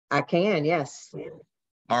I can, yes.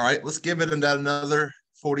 All right, let's give it another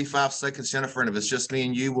 45 seconds, Jennifer. And if it's just me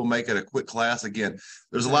and you, we'll make it a quick class. Again,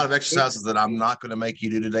 there's a lot of exercises that I'm not going to make you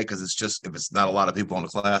do today because it's just if it's not a lot of people in the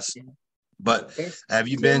class. But have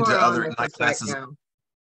you been to other night classes? Right,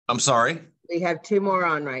 I'm sorry? We have 2 more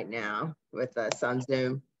on right now with us on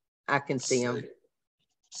Zoom. I can see them. Let's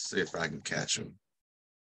see if I can catch them.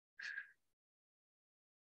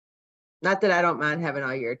 Not that I don't mind having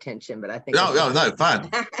all your attention, but I think no, fine.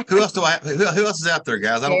 Who else who else is out there,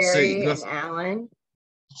 guys? I don't see. And Alan.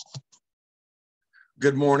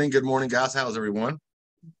 Good morning, guys. How's everyone?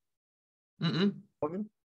 Hey,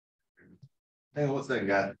 what's that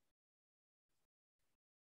guy?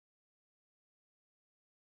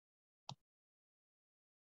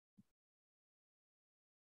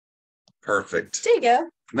 Perfect. There you go.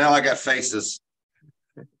 Now I got faces.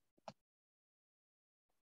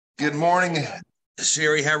 Good morning,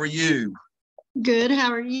 Sherry. How are you? Good.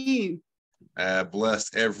 How are you?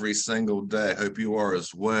 Blessed every single day. Hope you are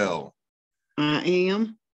as well. I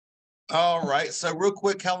am. All right. So real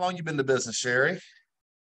quick, how long you been in the business, Sherry?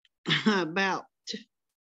 About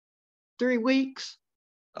 3 weeks.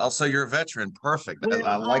 Also, you're a veteran. Perfect. Well,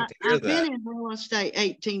 I like to hear I've that. I've been in real estate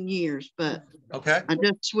 18 years, but okay. I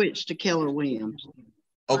just switched to Keller Williams.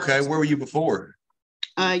 Okay. Where were you before?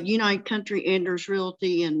 United Country Enders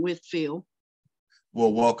Realty in Whitfield.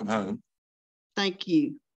 Well, welcome home. Thank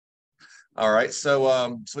you. All right.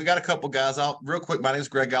 So we got a couple guys out real quick. My name is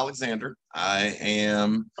Greg Alexander. I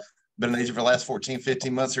am been an agent for the last 14,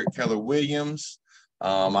 15 months here at Keller Williams.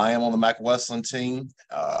 I am on the Mac Westland team.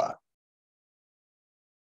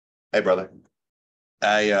 Hey, brother.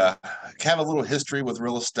 I have a little history with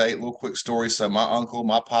real estate, a little quick story. So my uncle,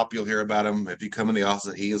 my pop, you'll hear about him. If you come in the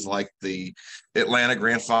office, he is like the Atlanta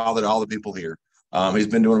grandfather to all the people here. He's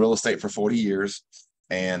been doing real estate for 40 years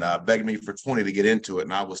and begged me for 20 to get into it.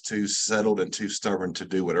 And I was too settled and too stubborn to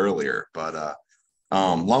do it earlier. But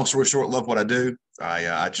long story short, love what I do.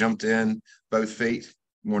 I jumped in both feet.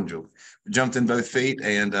 Morning, Julie. Jumped in both feet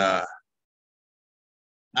and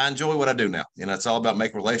I enjoy what I do now. You know, it's all about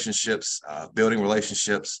making relationships, building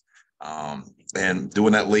relationships, and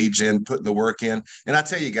doing that lead gen, putting the work in. And I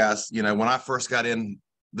tell you guys, you know, when I first got in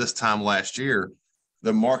this time last year,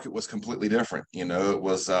 the market was completely different. You know, it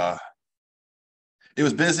was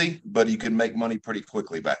busy, but you could make money pretty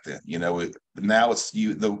quickly back then. You know, now it's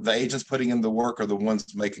the agents putting in the work are the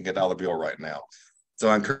ones making a dollar bill right now. So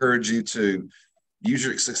I encourage you to use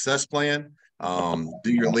your success plan.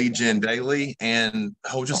 Do your lead gen daily and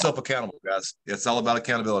hold yourself accountable, guys. It's all about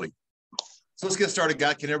accountability. So let's get started,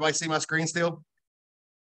 guys. Can everybody see my screen still?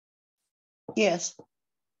 Yes.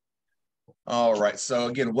 All right. So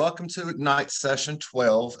again, welcome to Ignite Session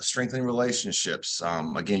 12, Strengthening Relationships.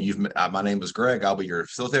 Again, my name is Greg. I'll be your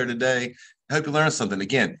facilitator today. I hope you learned something.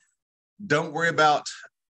 Again, don't worry about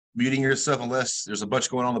muting yourself unless there's a bunch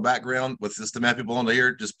going on in the background. With just the amount of people on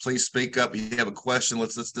here, just please speak up. If you have a question,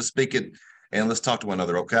 let's just speak it. And let's talk to one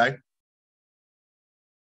another, okay?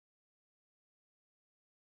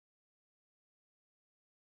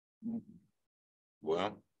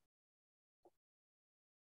 Well.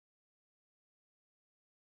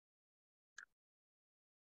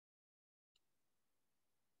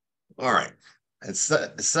 All right. In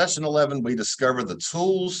session 11, we discover the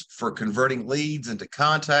tools for converting leads into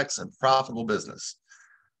contacts and profitable business.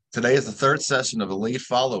 Today is the third session of a lead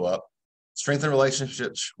follow-up. Strengthen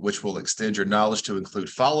relationships, which will extend your knowledge to include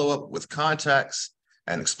follow-up with contacts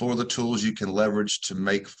and explore the tools you can leverage to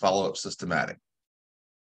make follow-up systematic.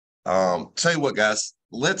 Tell you what, guys,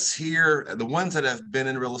 let's hear the ones that have been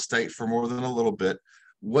in real estate for more than a little bit.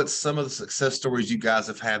 What's some of the success stories you guys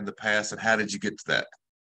have had in the past, and how did you get to that?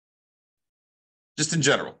 Just in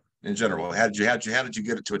general, how did you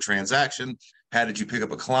get it to a transaction? How did you pick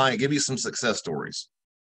up a client? Give me some success stories.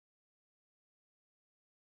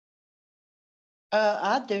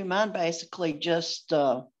 I do mine basically just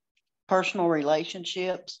personal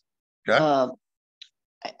relationships. Okay.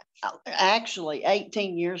 Actually,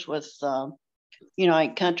 18 years with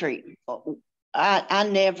United Country.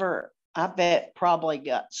 I bet probably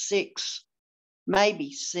got 6,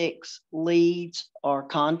 maybe 6 leads or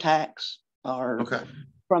contacts or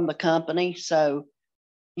from the company. So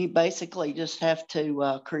you basically just have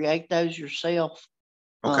to create those yourself.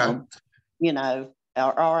 Okay. You know,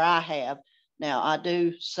 or I have. Now, I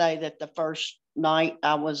do say that the first night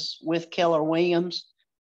I was with Keller Williams,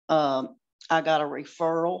 I got a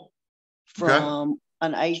referral from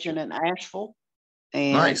an agent in Asheville.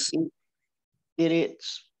 And nice.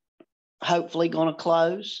 It's hopefully going to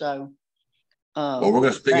close. So Well, we're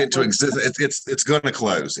going to speak that into was- existence. It's going to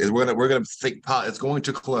close. We're going to think it's going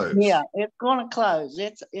to close. Yeah, it's going to close.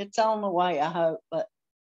 It's on the way, I hope. But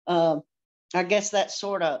I guess that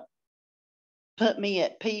sort of put me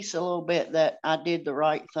at peace a little bit that I did the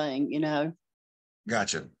right thing, you know.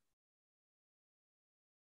 Gotcha.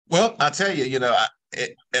 Well, I tell you,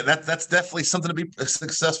 that's definitely something to be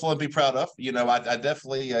successful and be proud of. I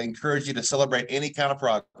definitely encourage you to celebrate any kind of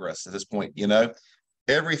progress at this point.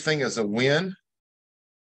 Everything is a win.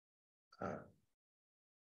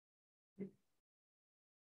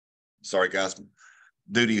 Sorry, guys.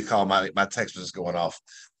 Duty call, my text was just going off.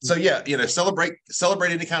 So yeah, celebrate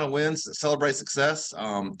any kind of wins, celebrate success,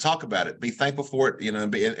 talk about it, be thankful for it,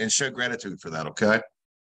 and show gratitude for that. Okay.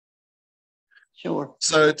 Sure.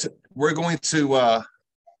 So we're going to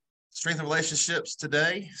strengthen relationships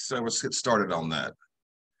today. So let's get started on that.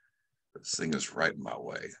 This thing is right in my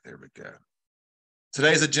way. There we go.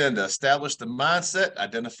 Today's agenda: establish the mindset,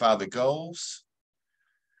 identify the goals,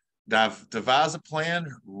 devise a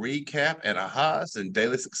plan, recap, and ahas, and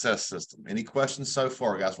daily success system. Any questions so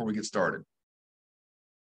far, guys, before we get started?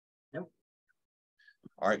 Nope.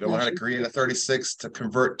 All right, go learn how to create a 36 to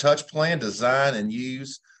convert touch plan, design, and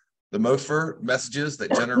use the MOFR messages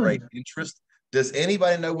that generate interest. Does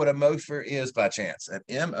anybody know what a MOFR is by chance? An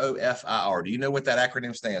MOFIR. Do you know what that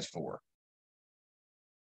acronym stands for?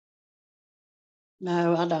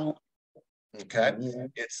 No, I don't. Okay.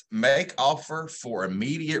 It's make offer for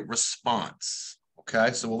immediate response.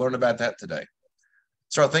 Okay. So we'll learn about that today.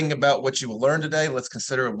 Start thinking about what you will learn today. Let's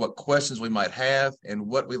consider what questions we might have and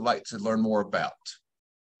what we'd like to learn more about.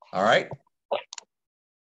 All right.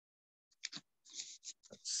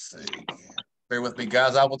 Let's see. Bear with me,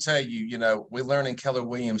 guys. I will tell you, we learn in Keller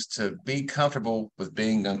Williams to be comfortable with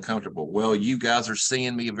being uncomfortable. Well, you guys are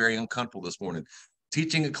seeing me very uncomfortable this morning.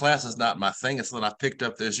 Teaching a class is not my thing. It's something I picked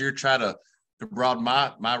up this year. Try to broaden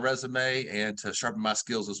my resume and to sharpen my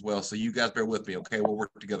skills as well. So you guys bear with me, okay? We'll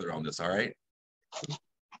work together on this, all right?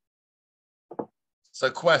 So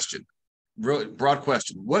question, really broad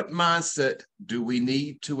question. What mindset do we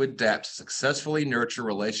need to adapt to successfully nurture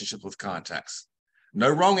relationships with contacts? No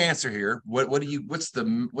wrong answer here. What's the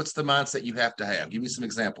mindset you have to have? Give me some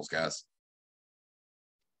examples, guys.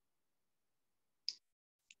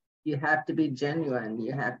 You have to be genuine.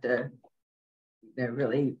 You have to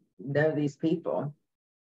really know these people.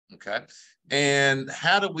 Okay. And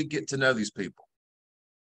how do we get to know these people?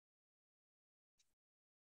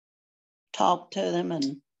 Talk to them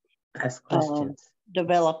and Ask questions.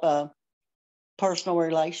 develop a personal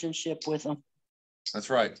relationship with them.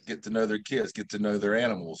 That's right. Get to know their kids, get to know their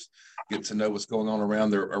animals, get to know what's going on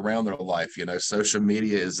around their life. Social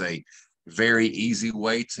media is a very easy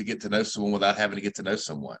way to get to know someone without having to get to know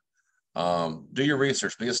someone. Do your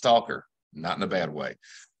research, be a stalker, not in a bad way,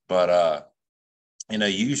 but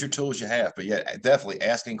use your tools you have, but yeah, definitely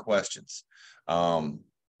asking questions,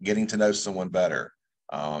 getting to know someone better,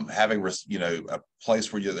 having a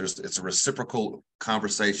place where it's a reciprocal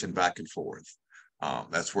conversation back and forth.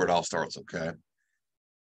 That's where it all starts. Okay.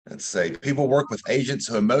 Let's say people work with agents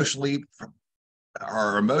who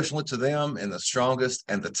are emotional to them in the strongest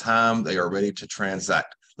and the time they are ready to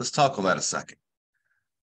transact. Let's talk on that a second.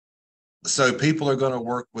 So people are going to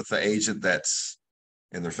work with the agent that's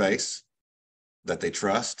in their face, that they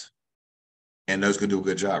trust, and knows going to do a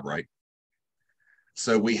good job, right?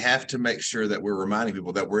 So we have to make sure that we're reminding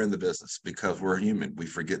people that we're in the business because we're human. We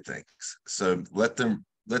forget things. So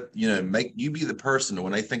make you be the person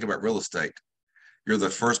when they think about real estate, you're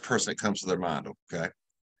the first person that comes to their mind. Okay.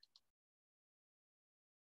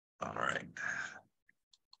 All right.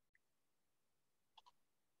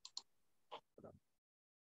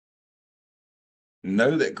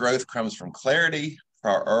 Know that growth comes from clarity,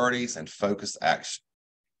 priorities, and focused action.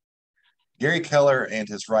 Gary Keller and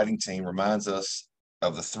his writing team reminds us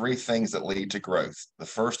of the three things that lead to growth. The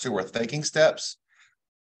first two are thinking steps.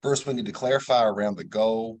 First, we need to clarify around the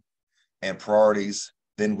goal and priorities.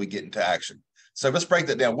 Then we get into action. So let's break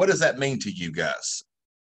that down. What does that mean to you guys?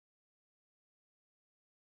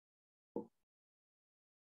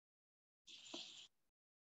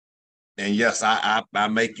 And yes, I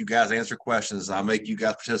make you guys answer questions. I make you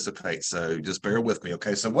guys participate. So just bear with me.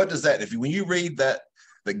 Okay. So what does that, when you read that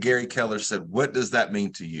Gary Keller said, what does that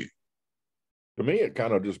mean to you? To me, it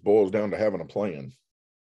kind of just boils down to having a plan.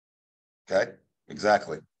 Okay.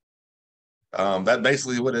 Exactly. That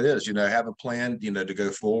basically what it is, have a plan, to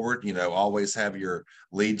go forward, always have your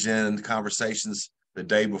lead gen conversations the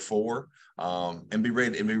day before, and be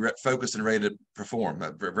ready and be focused and ready to perform.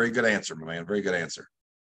 A very good answer, my man. Very good answer.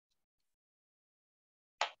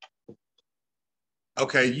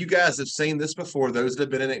 Okay, you guys have seen this before. Those that have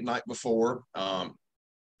been in Ignite before.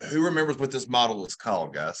 Who remembers what this model is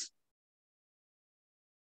called, guys?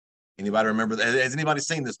 Anybody remember that? Has anybody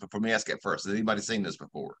seen this before? Let me ask it first. Has anybody seen this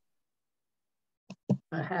before?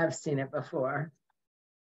 I have seen it before.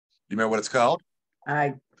 You remember what it's called?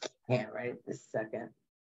 I can't write it this second.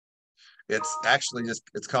 It's actually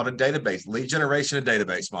it's called a database, lead generation and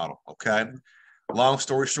database model. Okay. Long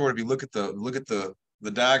story short, if you look at the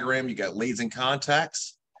diagram, you got leads and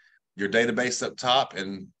contacts, your database up top,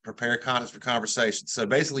 and prepare contacts for conversation. So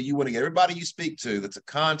basically, you want to get everybody you speak to that's a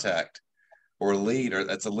contact or a lead, or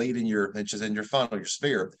that's a lead that's just in your funnel, your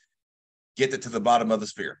sphere, get it to the bottom of the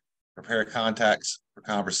sphere. Prepare contacts for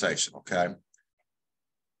conversation. Okay.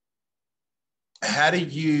 How do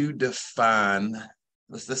you define?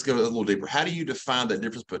 Let's go a little deeper. How do you define the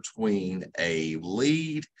difference between a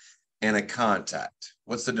lead and a contact?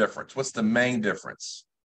 What's the difference? What's the main difference?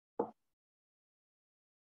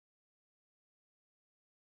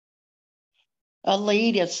 A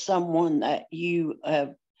lead is someone that you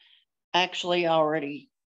have actually already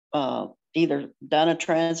either done a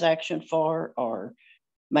transaction for, or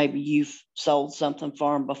maybe you've sold something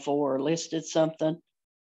for them before or listed something.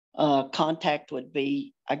 Contact would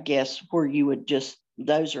be, I guess, where you would just,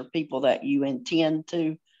 those are people that you intend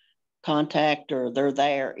to contact, or they're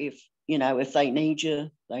there if, if they need you,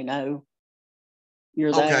 they know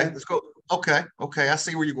you're there. Okay, let's go. Okay, I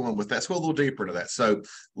see where you're going with that. Let's go a little deeper into that. So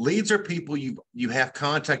leads are people you have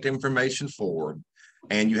contact information for,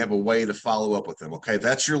 and you have a way to follow up with them. Okay,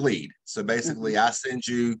 that's your lead. So basically, I send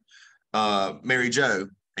you Mary Jo,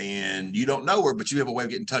 and you don't know her, but you have a way of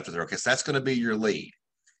getting in touch with her. Okay, so that's going to be your lead.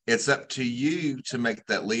 It's up to you to make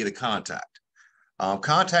that lead a contact.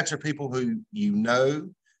 Contacts are people who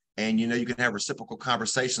and you can have reciprocal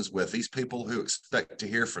conversations with. These people who expect to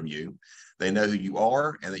hear from you. They know who you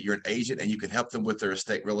are and that you're an agent, and you can help them with their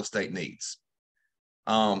real estate needs.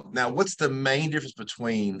 Now, what's the main difference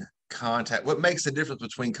between contact? What makes the difference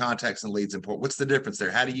between contacts and leads important? What's the difference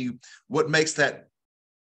there? What makes that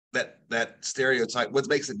stereotype? What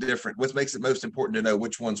makes it different? What makes it most important to know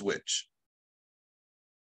which one's which?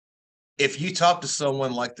 If you talk to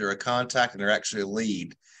someone like they're a contact and they're actually a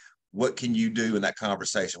lead, what can you do in that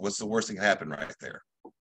conversation? What's the worst thing that happen right there?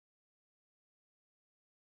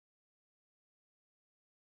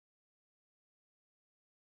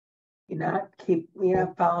 You're not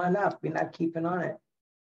following up. You're not keeping on it.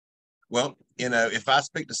 Well, if I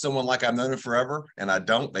speak to someone like I've known them forever and I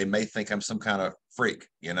don't, they may think I'm some kind of freak.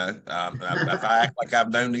 If I act like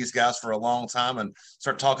I've known these guys for a long time and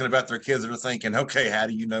start talking about their kids, they're thinking, okay, how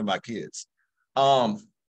do you know my kids?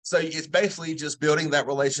 So it's basically just building that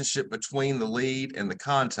relationship between the lead and the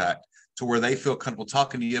contact to where they feel comfortable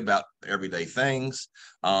talking to you about everyday things,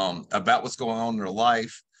 about what's going on in their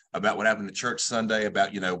life, about what happened to church Sunday,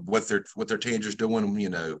 about, what their teenagers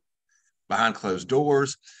doing, behind closed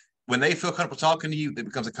doors. When they feel comfortable talking to you, it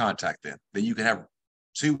becomes a contact then. Then you can have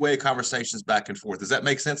two-way conversations back and forth. Does that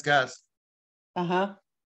make sense, guys? Uh-huh.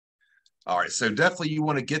 All right. So definitely you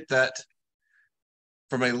want to get that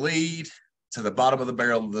from a lead to the bottom of the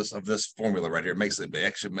barrel of this formula right here.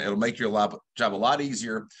 It'll make your job a lot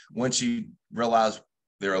easier once you realize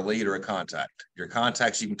they're a lead or a contact. Your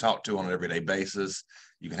contacts you can talk to on an everyday basis.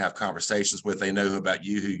 You can have conversations with. They know about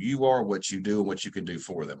you, who you are, what you do, and what you can do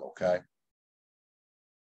for them. Okay.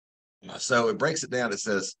 So it breaks it down. It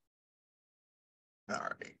says, all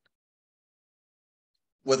right.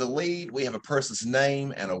 With a lead, we have a person's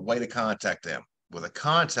name and a way to contact them. With a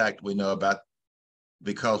contact, we know about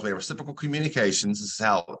because we have reciprocal communications. This is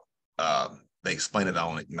how they explain it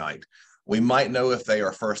on Ignite. We might know if they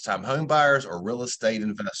are first-time home buyers or real estate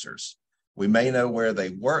investors. We may know where they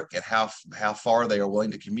work and how far they are willing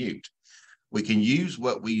to commute. We can use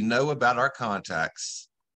what we know about our contacts,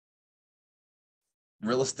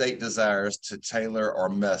 real estate desires, to tailor our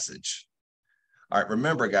message. All right,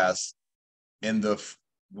 remember, guys, in the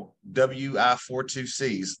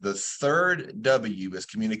WI42Cs, the third W is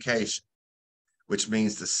communication, which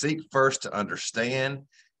means to seek first to understand.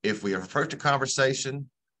 If we approach a conversation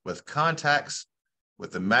with contacts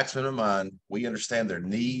with the maximum in mind, we understand their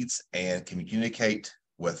needs and communicate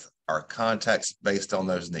with our contacts based on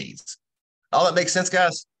those needs. All that makes sense,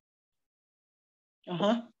 guys?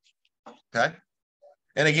 Uh-huh. Okay.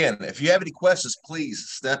 And again, if you have any questions, please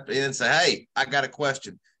step in and say, hey, I got a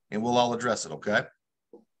question, and we'll all address it, okay?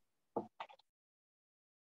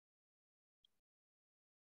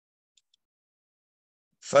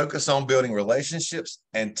 Focus on building relationships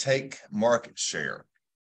and take market share.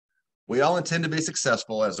 We all intend to be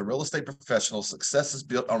successful. As a real estate professional, success is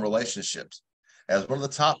built on relationships. As one of the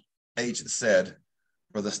top agents said,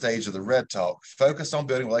 for the stage of the Red Talk. Focus on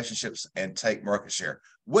building relationships and take market share.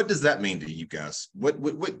 What does that mean to you guys? What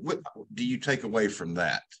do you take away from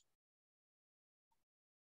that?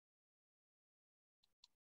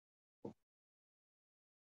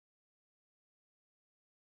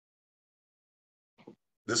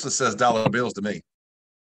 This one says dollar bills to me.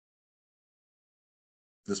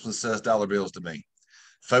 This one says dollar bills to me.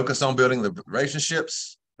 Focus on building the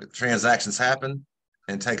relationships, transactions happen,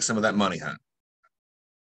 and take some of that money home.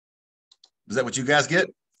 Is that what you guys get?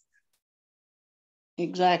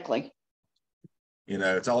 Exactly. You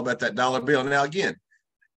know, it's all about that dollar bill. Now, again,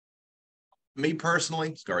 me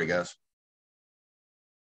personally, sorry guys,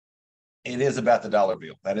 it is about the dollar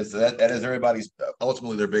bill. That is everybody's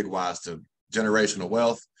ultimately their big whys to generational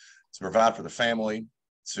wealth, to provide for the family,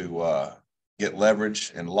 to get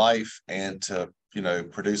leverage in life, and to, you know,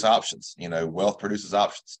 produce options. You know, wealth produces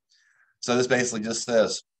options. So this basically just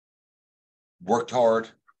says, worked hard,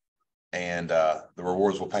 and the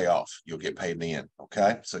rewards will pay off. You'll get paid in the end.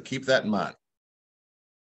 Okay, so keep that in mind.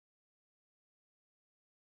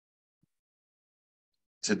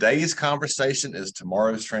 Today's conversation is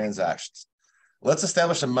tomorrow's transactions. Let's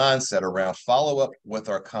establish a mindset around follow-up with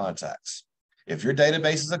our contacts. If your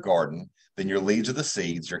database is a garden, then your leads are the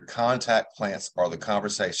seeds, your contact plants are the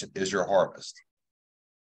conversation, is your harvest.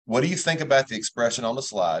 What do you think about the expression on the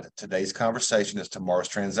slide? Today's conversation is tomorrow's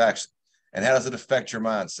transaction. And how does it affect your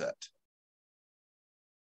mindset?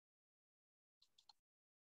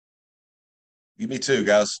 You, me too,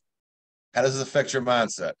 guys. How does it affect your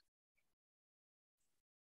mindset?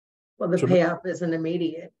 Well, the payoff isn't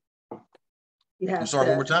immediate. You have I'm sorry,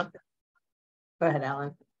 one more time. Go ahead,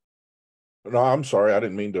 Alan. No, I'm sorry. I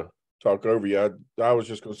didn't mean to talk over you. I was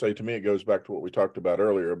just going to say, to me, it goes back to what we talked about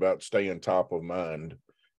earlier about staying top of mind.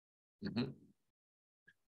 Mm-hmm.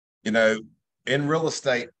 You know, in real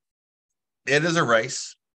estate, it is a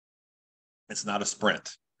race. It's not a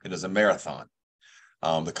sprint. It is a marathon.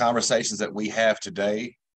 The conversations that we have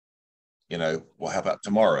today, you know, will help out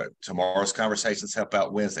tomorrow. Tomorrow's conversations help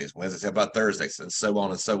out Wednesdays. Wednesdays help out Thursdays, and so on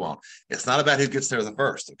and so on. It's not about who gets there the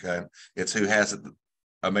first, okay? It's who has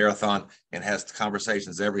a marathon and has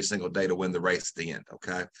conversations every single day to win the race at the end,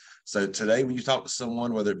 okay? So today, when you talk to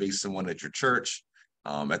someone, whether it be someone at your church,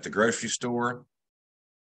 at the grocery store,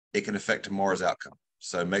 it can affect tomorrow's outcome.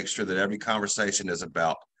 So make sure that every conversation is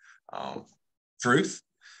about truth,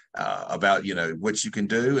 about, you know, what you can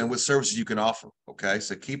do and what services you can offer. Okay,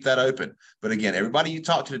 so keep that open. But again, everybody you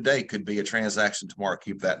talk to today could be a transaction tomorrow.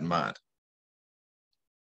 Keep that in mind.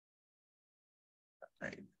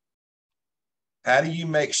 Right. How do you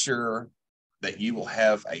make sure that you will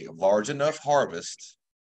have a large enough harvest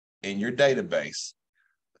in your database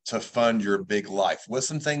to fund your big life? What's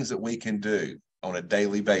some things that we can do on a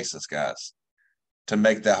daily basis, guys, to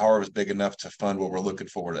make that harvest big enough to fund what we're looking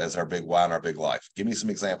for as our big why and our big life? Give me some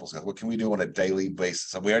examples, guys. What can we do on a daily basis?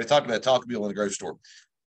 So we already talked about talking to people in the grocery store.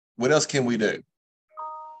 What else can we do?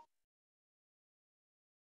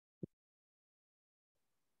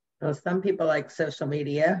 Well, some people like social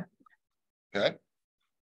media. Okay.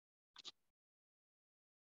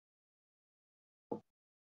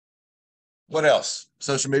 What else?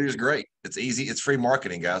 Social media is great. It's easy. It's free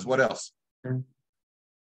marketing, guys. What else?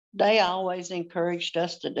 They always encouraged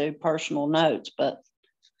us to do personal notes, but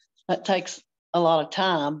that takes a lot of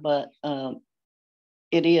time, but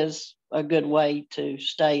it is a good way to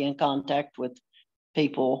stay in contact with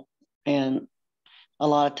people. And a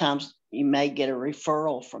lot of times you may get a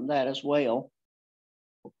referral from that as well.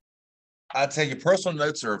 I tell you, personal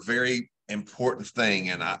notes are a very important thing.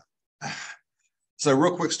 And so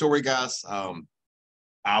real quick story, guys.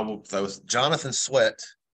 Jonathan Sweat,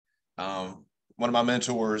 one of my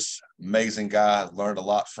mentors, amazing guy, learned a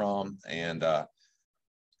lot from. And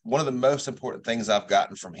one of the most important things I've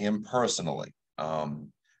gotten from him personally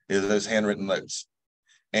is those handwritten notes.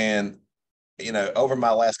 And, you know, over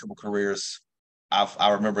my last couple of careers, I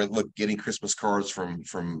remember getting Christmas cards from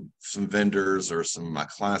some vendors or some of my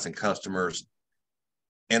clients and customers.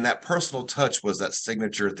 And that personal touch was that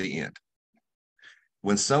signature at the end.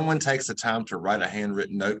 When someone takes the time to write a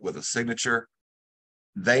handwritten note with a signature,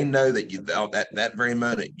 they know that you that very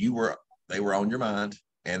moment they were on your mind,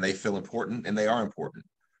 and they feel important, and they are important.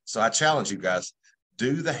 So I challenge you guys,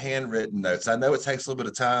 do the handwritten notes. I know it takes a little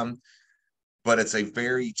bit of time, but it's a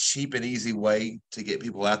very cheap and easy way to get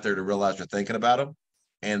people out there to realize you're thinking about them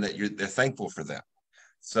and that they're thankful for them.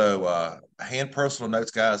 So hand personal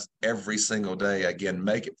notes, guys, every single day. Again,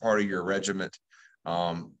 make it part of your regiment.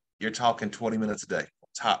 You're talking 20 minutes a day,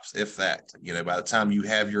 tops, if that. You know, by the time you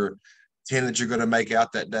have your 10 that you're going to make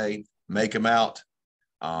out that day, make them out.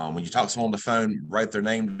 When you talk to someone on the phone, write their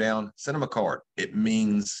name down, send them a card. It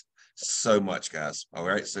means so much, guys. All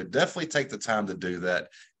right. So definitely take the time to do that.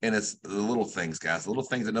 And it's the little things, guys, the little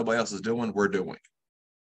things that nobody else is doing, we're doing.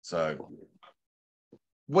 So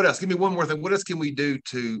what else? Give me one more thing. What else can we do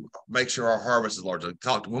to make sure our harvest is larger?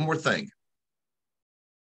 Talk one more thing.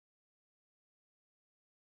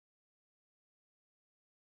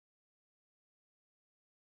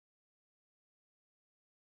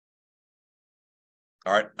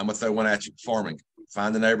 All right, I'm gonna throw one at you. Farming.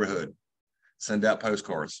 Find the neighborhood. Send out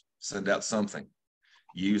postcards. Send out something.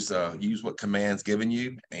 Use what Command's given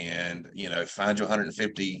you, and find you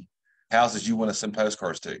 150 houses you want to send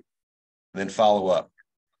postcards to. And then follow up.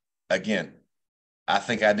 Again, I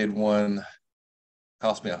think I did one.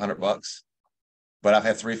 Cost me $100, but I've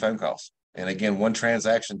had 3 phone calls. And again, one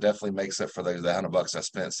transaction definitely makes up for the $100 I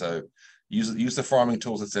spent. So use the farming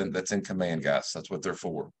tools that's in Command, guys. That's what they're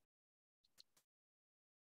for.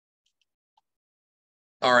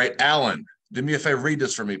 All right, Alan, do me a favor, read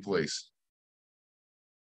this for me, please.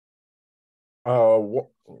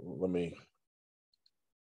 Let me.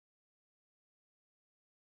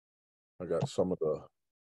 I got some of the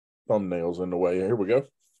thumbnails in the way. Here we go.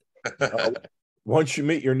 Once you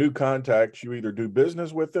meet your new contacts, you either do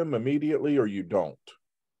business with them immediately or you don't.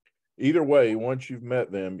 Either way, once you've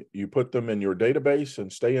met them, you put them in your database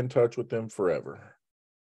and stay in touch with them forever.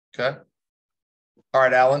 Okay. All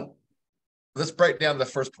right, Alan, let's break down the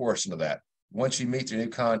first portion of that. Once you meet your new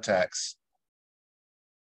contacts,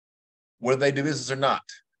 whether they do business or not,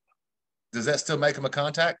 does that still make them a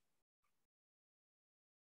contact?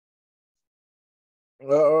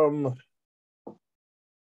 Well,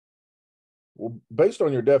 based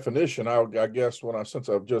on your definition, I guess since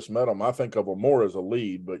I've just met them, I think of them more as a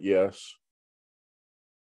lead, but yes.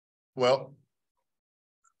 Well,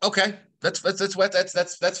 okay, that's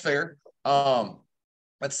fair.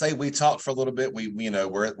 Let's say we talked for a little bit.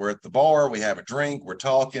 We're at the bar, we have a drink, we're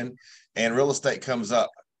talking, and real estate comes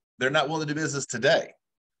up. They're not willing to do business today,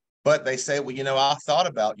 but they say, well, I thought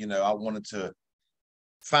about, I wanted to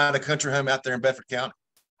find a country home out there in Bedford County.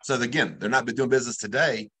 So again, they're not doing business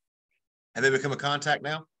today. Have they become a contact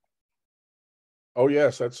now? Oh,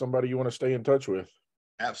 yes. That's somebody you want to stay in touch with.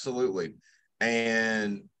 Absolutely.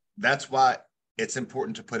 And that's why it's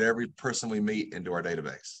important to put every person we meet into our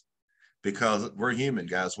database, because we're human,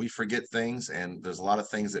 guys. We forget things, and there's a lot of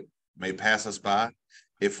things that may pass us by.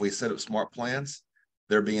 If we set up smart plans,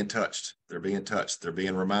 they're being touched. They're being touched. They're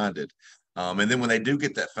being reminded. And then when they do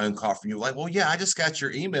get that phone call from you, like, well, yeah, I just got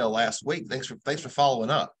your email last week. Thanks for following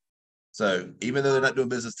up. So even though they're not doing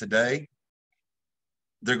business today,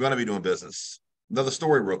 they're going to be doing business. Another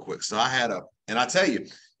story real quick. So and I tell you,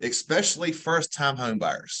 especially first-time home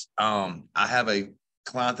buyers. I have a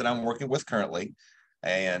client that I'm working with currently,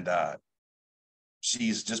 and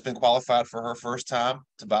she's just been qualified for her first time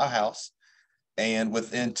to buy a house. And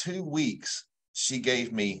within 2 weeks, she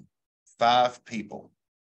gave me 5 people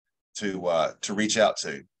to reach out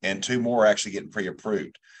to, and 2 more are actually getting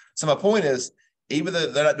pre-approved. So my point is, even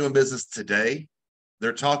though they're not doing business today,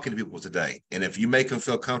 they're talking to people today. And if you make them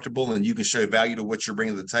feel comfortable and you can show value to what you're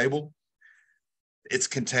bringing to the table, it's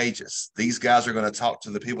contagious. These guys are going to talk to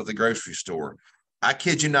the people at the grocery store. I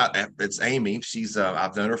kid you not. It's Amy. She's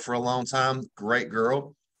I've known her for a long time. Great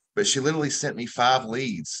girl, but she literally sent me 5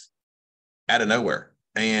 leads out of nowhere.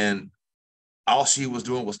 And all she was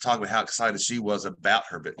doing was talking about how excited she was about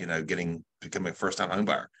her, becoming a first-time home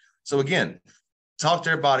buyer. So again, talk to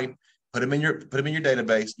everybody. Put them in your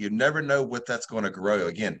database. You never know what that's going to grow.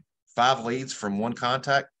 Again, 5 leads from 1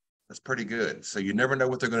 contact, that's pretty good. So you never know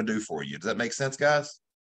what they're going to do for you. Does that make sense, guys?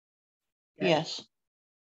 Yes.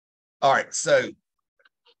 All right. So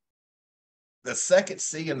the second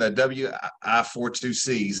C in the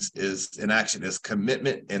WI42Cs is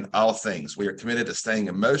commitment in all things. We are committed to staying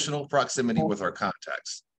emotional proximity with our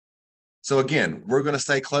contacts. So again, we're going to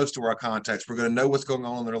stay close to our contacts. We're going to know what's going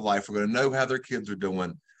on in their life. We're going to know how their kids are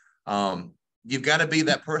doing. You've got to be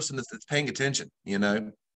that person that's paying attention,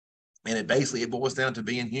 and it boils down to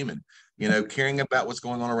being human, caring about what's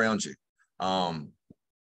going on around you. I'm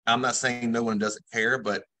not saying no one doesn't care,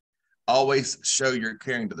 but always show you're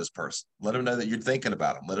caring to this person. Let them know that you're thinking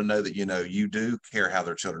about them. Let them know that, you do care how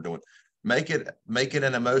their children are doing. Make it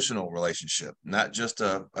an emotional relationship, not just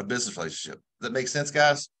a business relationship. Does that make sense,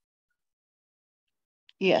 guys?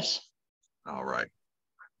 Yes. All right.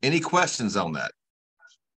 Any questions on that?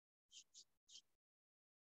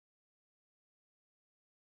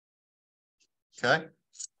 Okay.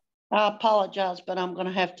 I apologize, but I'm going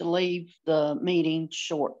to have to leave the meeting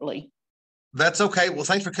shortly. That's okay. Well,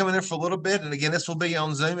 thanks for coming in for a little bit. And again, this will be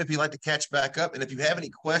on Zoom if you'd like to catch back up. And if you have any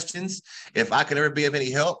questions, if I can ever be of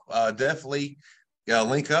any help, definitely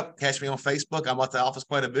link up, catch me on Facebook. I'm at the office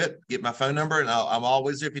quite a bit. Get my phone number, and I'm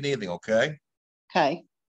always there if you need anything. Okay. Okay.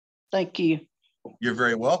 Thank you. You're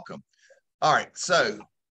very welcome. All right. So,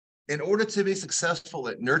 in order to be successful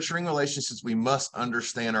at nurturing relationships, we must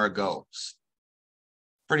understand our goals.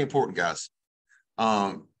 Pretty important, guys.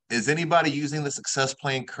 Is anybody using the success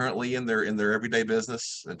plan currently in their everyday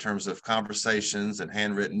business in terms of conversations and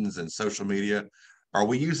handwrittens and social media? Are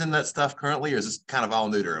we using that stuff currently, or is this kind of all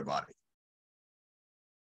new to everybody?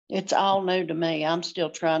 It's all new to me. I'm still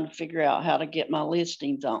trying to figure out how to get my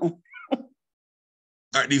listings on. All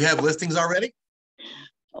right, do you have listings already?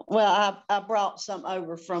 Well, I brought some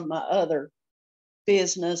over from my other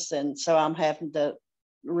business, and so I'm having to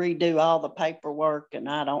redo all the paperwork, and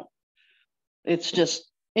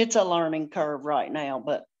it's a learning curve right now,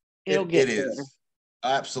 but it'll get better. It is.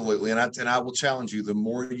 Absolutely. And I will challenge you, the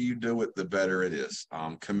more you do it, the better it is.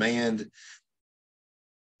 Command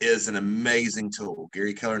is an amazing tool.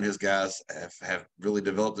 Gary Keller and his guys have really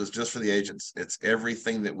developed this just for the agents. It's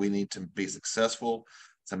everything that we need to be successful,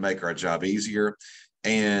 to make our job easier.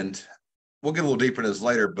 And we'll get a little deeper into this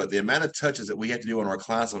later, but the amount of touches that we have to do on our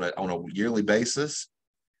clients on a yearly basis,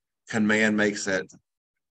 Command makes that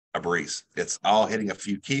a breeze. It's all hitting a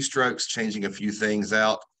few keystrokes, changing a few things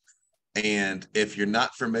out. And if you're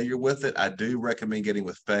not familiar with it, I do recommend getting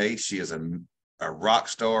with Faye. She is a rock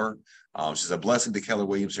star. She's a blessing to Keller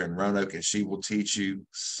Williams here in Roanoke, and she will teach you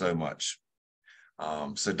so much.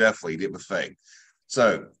 So definitely get with Faye.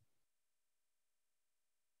 So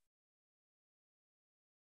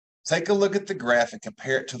take a look at the graph and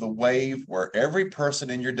compare it to the wave where every person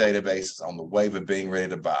in your database is on the wave of being ready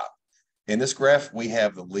to buy. In this graph, we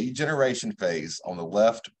have the lead generation phase on the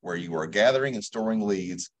left, where you are gathering and storing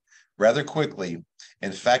leads rather quickly.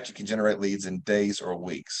 In fact, you can generate leads in days or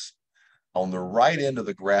weeks. On the right end of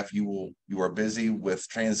the graph, you are busy with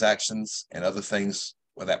transactions and other things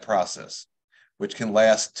with that process, which can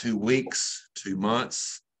last 2 weeks, 2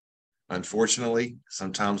 months, unfortunately,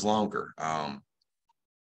 sometimes longer.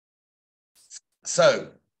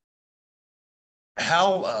 So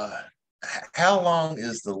how long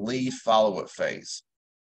is the lead follow-up phase?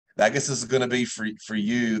 I guess this is going to be for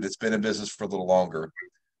you that's been in business for a little longer.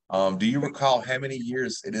 Do you recall how many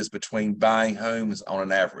years it is between buying homes on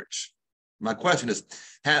an average? My question is,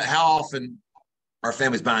 how often are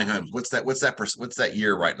families buying homes? What's that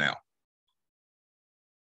year right now?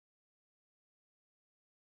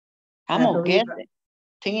 I'm gonna guess it.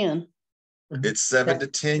 10. It's 7 to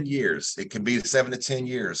 10 years. It can be 7 to 10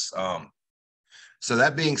 years. So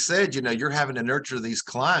that being said, you're having to nurture these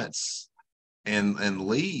clients and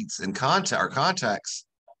leads and contacts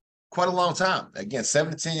quite a long time. Again,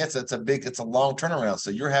 7 to 10, it's a long turnaround. So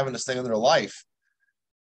you're having to stay in their life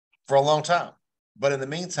for a long time. But in the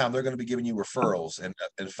meantime, they're going to be giving you referrals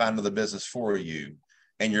and finding the business for you.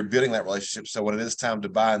 And you're building that relationship. So when it is time to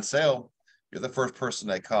buy and sell, you're the first person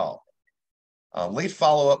they call. Lead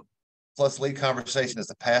follow-up plus lead conversation is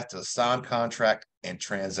the path to a signed contract and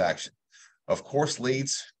transaction. Of course,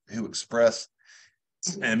 leads who express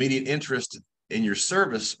an immediate interest in your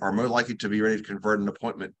service are more likely to be ready to convert an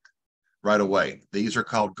appointment right away. These are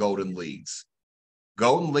called golden leads.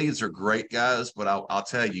 Golden leads are great, guys, but I'll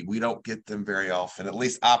tell you, we don't get them very often. At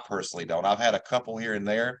least I personally don't. I've had a couple here and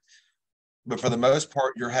there, but for the most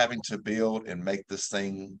part, you're having to build and make this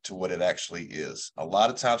thing to what it actually is. A lot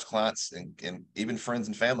of times clients and even friends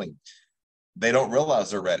and family, they don't realize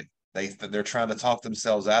they're ready. They're trying to talk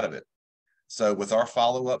themselves out of it. So with our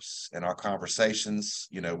follow-ups and our conversations,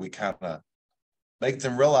 we kind of make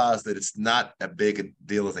them realize that it's not a big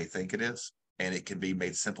deal as they think it is. And it can be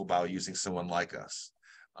made simple by using someone like us,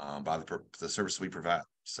 by the service we provide.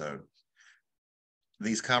 So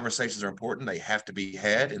these conversations are important. They have to be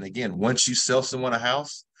had. And again, once you sell someone a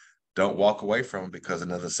house, don't walk away from them, because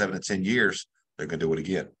another 7 to 10 years, they're going to do it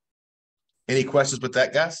again. Any questions with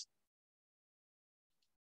that, guys?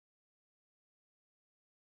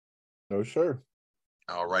 No, sure.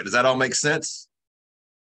 All right. Does that all make sense?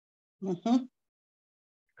 Mm-hmm.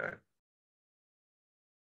 Okay.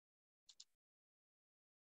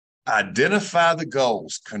 Identify the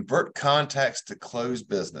goals. Convert contacts to close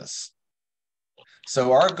business.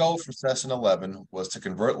 So our goal for session 11 was to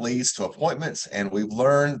convert leads to appointments, and we've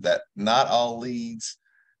learned that not every lead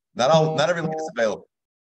is available.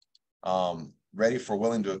 Ready for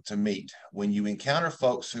willing to meet. When you encounter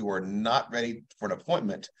folks who are not ready for an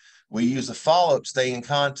appointment, we use a follow-up, stay in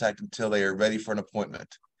contact until they are ready for an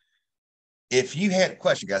appointment. If you had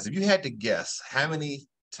to guess, how many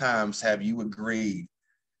times have you agreed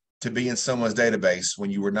to be in someone's database when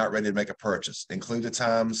you were not ready to make a purchase. Include the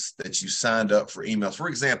times that you signed up for emails. For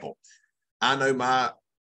example, I know my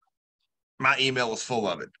email is full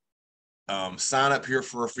of it. Sign up here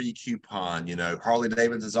for a free coupon. You know, Harley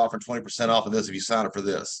Davidson is offering 20% off of this if you sign up for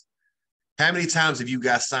this. How many times have you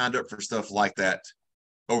guys signed up for stuff like that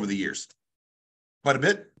over the years? Quite a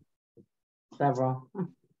bit. Several.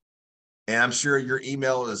 And I'm sure your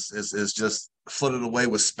email is just flooded away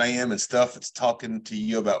with spam and stuff that's talking to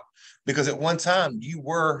you about, because at one time you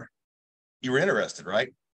were interested,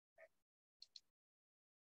 right?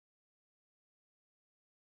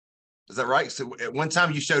 Is that right? So at one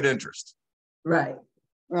time you showed interest. Right.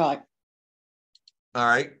 Right. All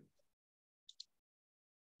right.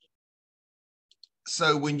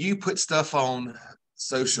 So when you put stuff on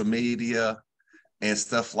social media and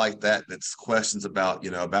stuff like that, that's questions about,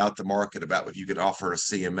 you know, about the market, about if you could offer a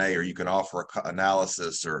CMA or you can offer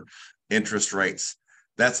analysis or interest rates,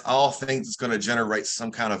 that's all things that's going to generate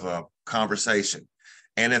some kind of a conversation.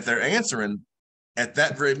 And if they're answering at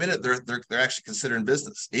that very minute, they're actually considering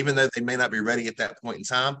business, even though they may not be ready at that point in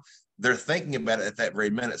time. They're thinking about it at that very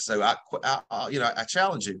minute. So I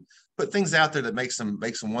challenge you, put things out there that makes them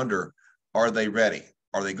wonder: are they ready?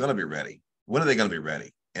 Are they going to be ready? When are they going to be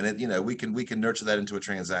ready? And it, you know, we can nurture that into a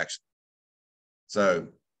transaction. So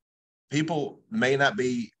people may not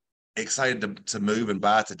be excited to move and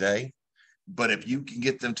buy today, but if you can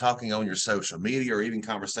get them talking on your social media or even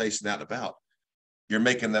conversation out and about, you're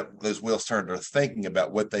making those wheels turn. They're thinking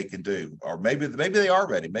about what they can do, or maybe they are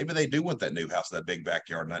ready. Maybe they do want that new house, that big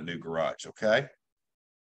backyard, and that new garage. Okay,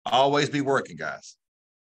 always be working, guys.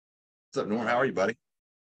 What's up, Norm? How are you, buddy?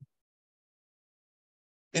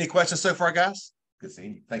 Any questions so far, guys? Good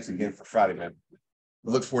seeing you. Thanks again for Friday, man.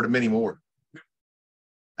 We look forward to many more.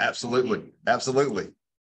 Absolutely, absolutely.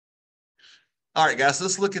 All right, guys.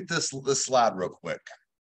 Let's look at this slide real quick.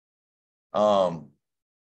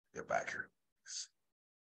 Get back here.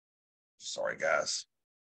 Sorry, guys.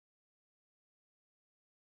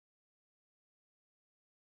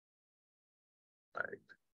 All right.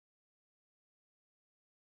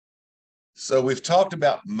 So we've talked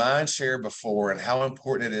about mind share before and how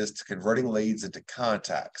important it is to converting leads into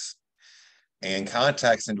contacts and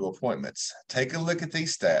contacts into appointments. Take a look at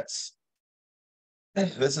these stats.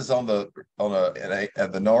 This is on the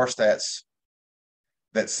NAR stats,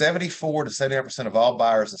 that 74 to 79% of all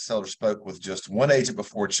buyers and sellers spoke with just one agent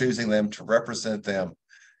before choosing them to represent them,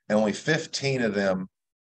 and only 15% of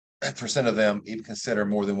them even consider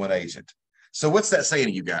more than one agent. So what's that saying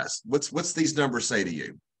to you guys? What's these numbers say to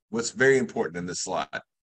you? What's very important in this slide?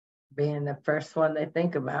 Being the first one they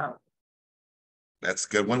think about. That's a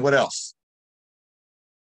good one. What else?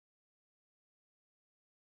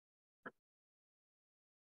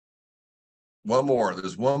 One more.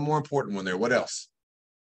 There's one more important one there. What else?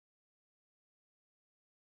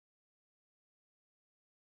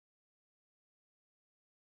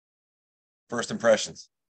 First impressions.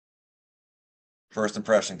 First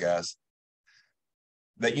impression, guys.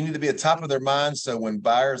 That you need to be at top of their mind, so when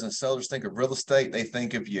buyers and sellers think of real estate, they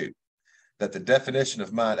think of you. That the definition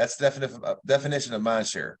of mind, that's the definition of mind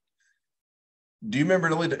share. Do you remember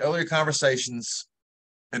the earlier conversations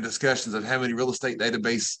and discussions of how many real estate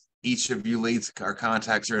database each of you leads or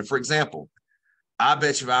contacts are in? For example, I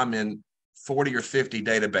bet you I'm in 40 or 50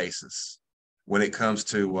 databases when it comes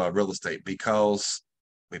to real estate, because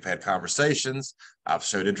we've had conversations. I've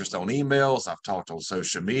showed interest on emails. I've talked on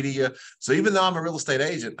social media. So even though I'm a real estate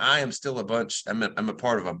agent, I am still I'm a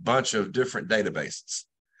part of a bunch of different databases.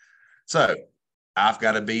 So I've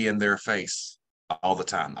got to be in their face all the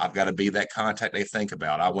time. I've got to be that contact they think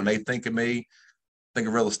about. When they think of me, think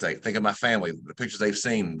of real estate, think of my family, the pictures they've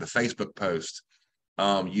seen, the Facebook post.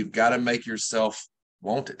 You've got to make yourself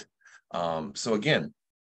wanted. So again,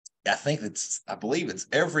 I believe it's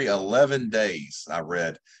every 11 days I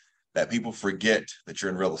read that people forget that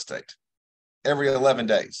you're in real estate. Every 11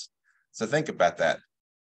 days. So think about that.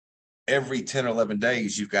 Every 10 or 11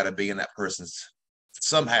 days, you've got to be in that person's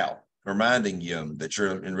somehow reminding them that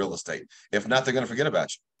you're in real estate. If not, they're going to forget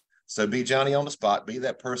about you. So be Johnny on the spot, be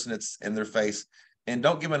that person that's in their face, and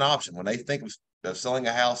don't give them an option. When they think of selling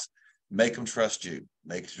a house, make them trust you.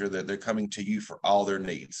 Make sure that they're coming to you for all their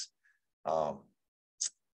needs.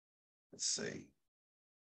 Let's see.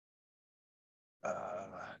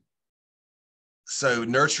 So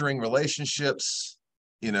nurturing relationships,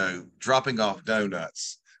 dropping off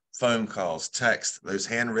donuts, phone calls, text, those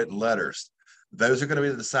handwritten letters, those are going to be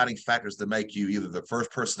the deciding factors that make you either the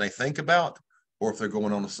first person they think about or if they're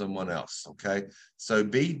going on to someone else. Okay. So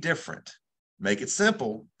be different. Make it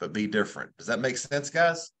simple, but be different. Does that make sense,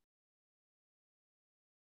 guys?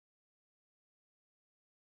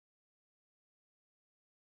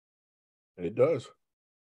 It does.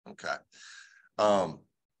 Okay. All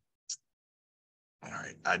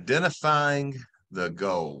right. Identifying the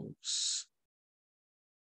goals.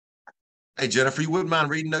 Hey, Jennifer, you wouldn't mind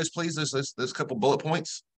reading those, please? Those couple bullet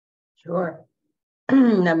points. Sure.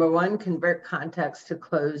 Number 1, convert contacts to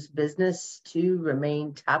close business. 2,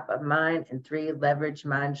 remain top of mind. And 3, leverage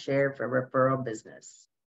mind share for referral business.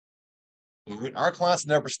 Our clients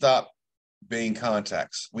never stop being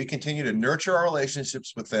contacts. We continue to nurture our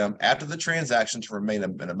relationships with them after the transaction to remain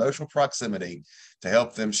in emotional proximity to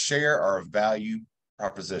help them share our value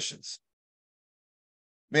propositions.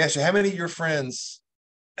 Let me ask you, how many of your friends,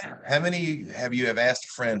 how many have you asked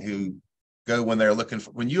a friend who go when they're looking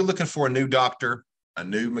for, when you're looking for a new doctor, a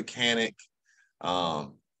new mechanic, a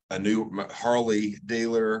new Harley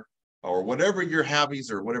dealer, or whatever your hobbies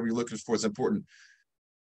or whatever you're looking for is important.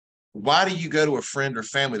 Why do you go to a friend or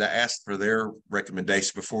family to ask for their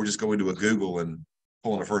recommendation before just going to a Google and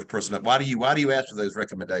pulling the first person up? Why do you ask for those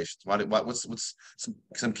recommendations? What's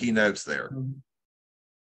some key notes there?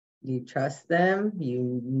 You trust them,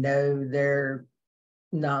 you know their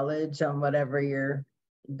knowledge on whatever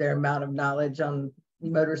their amount of knowledge on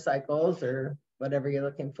motorcycles or whatever you're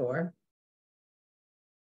looking for.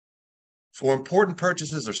 For important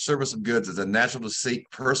purchases or service of goods, it's natural to seek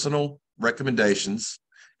personal recommendations.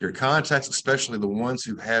 Your contacts, especially the ones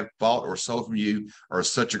who have bought or sold from you, are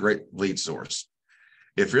such a great lead source.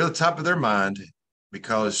 If you're at the top of their mind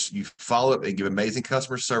because you follow up and give amazing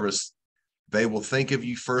customer service, they will think of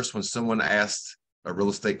you first when someone asks a real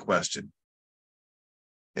estate question.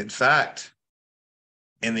 In fact,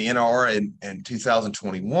 in the NR in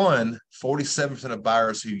 2021, 47% of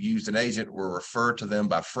buyers who used an agent were referred to them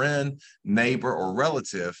by friend, neighbor, or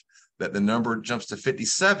relative. That the number jumps to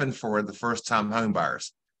 57 for the first-time home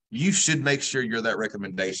buyers. You should make sure you're that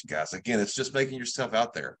recommendation, guys. Again, it's just making yourself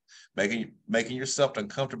out there, making yourself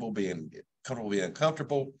uncomfortable, being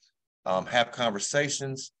uncomfortable, have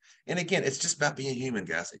conversations. And again, it's just about being human,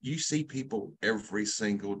 guys. You see people every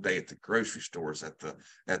single day at the grocery stores, at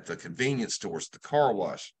the convenience stores, the car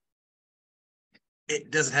wash.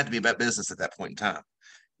 It doesn't have to be about business at that point in time.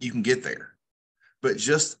 You can get there. But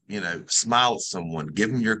just, smile at someone,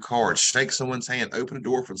 give them your card, shake someone's hand, open a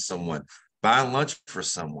door for someone, buy lunch for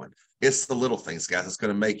someone. It's the little things, guys. It's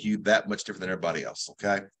going to make you that much different than everybody else,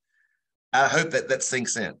 okay? I hope that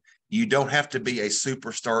sinks in. You don't have to be a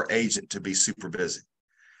superstar agent to be super busy.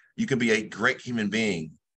 You can be a great human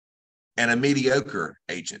being and a mediocre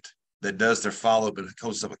agent that does their follow-up and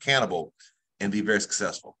holds themselves accountable and be very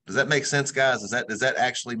successful. Does that make sense, guys? Does that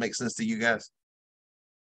actually make sense to you guys?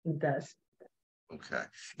 It does. Okay.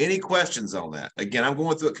 Any questions on that? Again, I'm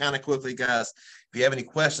going through it kind of quickly, guys. If you have any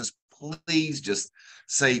questions, please just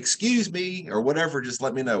say, excuse me, or whatever. Just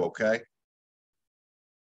let me know, okay?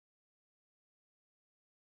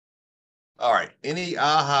 All right. Any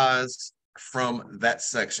ahas from that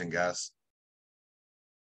section, guys?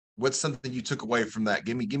 What's something you took away from that?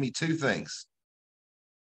 Give me 2 things.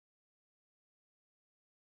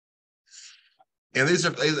 And these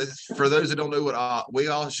are, for those that don't know what we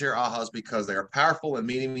all share ahas because they are powerful and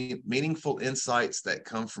meaningful insights that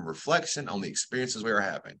come from reflection on the experiences we are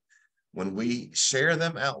having. When we share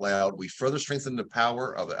them out loud, we further strengthen the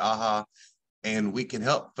power of the aha, and we can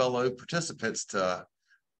help fellow participants to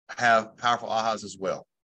have powerful ahas as well.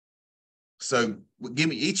 So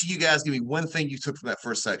each of you guys, give me one thing you took from that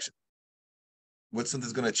first section. What's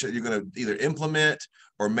something you're going to either implement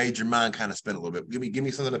or made your mind kind of spin a little bit? Give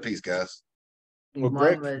me something apiece, guys. Well,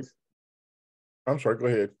 One was, I'm sorry, go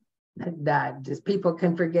ahead. That just people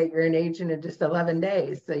can forget you're an agent in just 11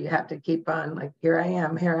 days. So you have to keep on like, here I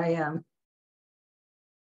am.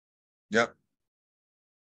 Yep.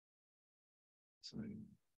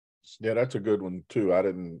 Yeah, that's a good one too. I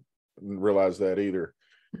didn't realize that either.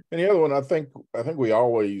 And the other one, I think we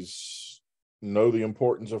always know the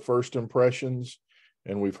importance of first impressions.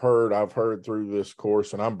 And I've heard through this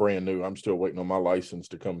course, and I'm brand new. I'm still waiting on my license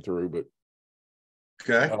to come through, but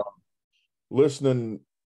okay. Listening,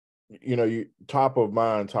 you top of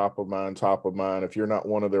mind. If you're not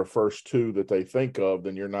one of their first 2 that they think of,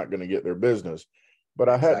 then you're not going to get their business. But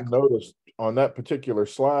I hadn't noticed on that particular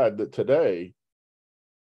slide that today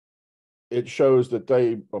it shows that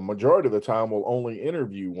a majority of the time will only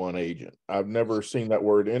interview one agent. I've never seen that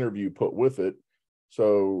word interview put with it.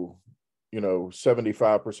 So,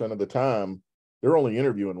 75% of the time they're only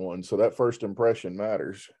interviewing one. So that first impression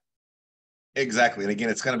matters. Exactly. And again,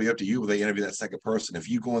 it's going to be up to you when they interview that second person. If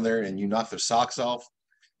you go in there and you knock their socks off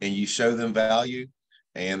and you show them value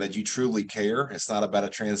and that you truly care, it's not about a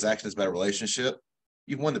transaction, it's about a relationship,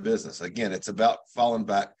 you've won the business. Again, it's about falling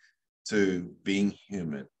back to being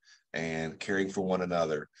human. and caring for one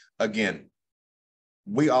another. Again,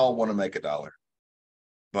 we all want to make a dollar,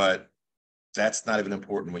 but that's not even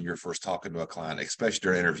important when you're first talking to a client, especially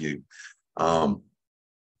during an interview.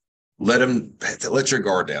 Let your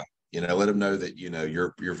guard down. Let them know that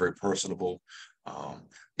you're very personable.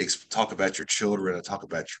 Talk about your children and talk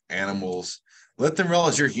about your animals. Let them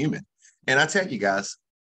realize you're human. And I tell you guys,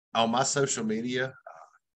 on my social media,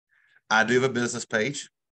 I do have a business page.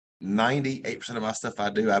 98% of my stuff I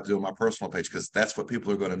do on my personal page, because that's what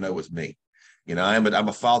people are going to know is me. I'm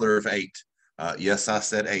a father of 8. Yes, I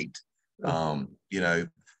said 8. All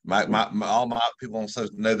my people on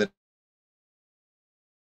social know that.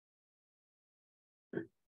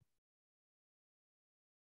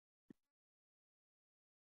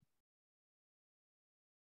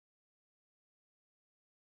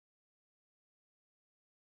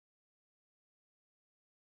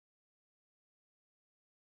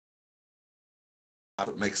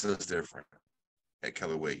 What makes us different at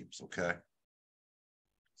Keller Williams, okay?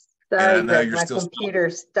 Sorry, know Greg, you're my still- computer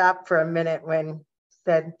stopped for a minute when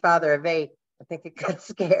said father of 8. I think it got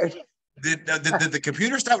scared. Did the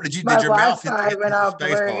computer stop? Did My your mouth Wi-Fi hit went the all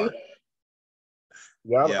space bar? blurry.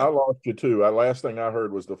 Yeah, Yeah. I lost you too. Last thing I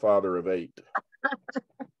heard was the father of 8.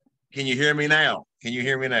 Can you hear me now? I'm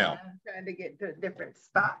trying to get to a different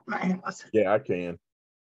spot in my house. Yeah, I can.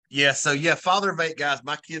 Yeah, so father of 8, guys.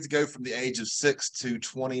 My kids go from the age of 6 to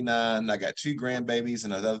 29. I got 2 grandbabies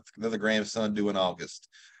and another grandson due in August.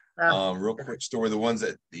 Real quick story. The ones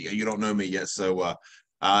that you don't know me yet. So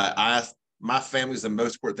my family's the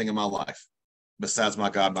most important thing in my life, besides my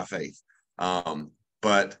God, my faith.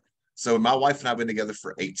 But so my wife and I have been together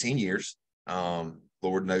for 18 years.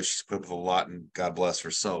 Lord knows she's put up with a lot, and God bless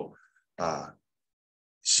her soul.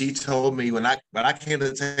 She told me when I came to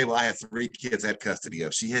the table, I had 3 kids I had custody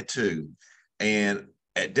of. She had 2. And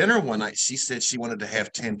at dinner one night, she said she wanted to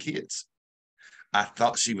have 10 kids. I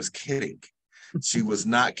thought she was kidding. She was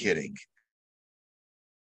not kidding.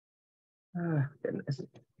 Oh, goodness.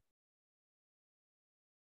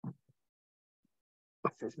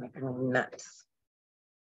 This is making me nuts.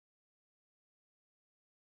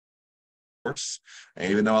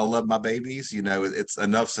 And even though I love my babies, it's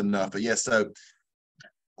enough's enough. But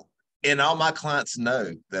and all my clients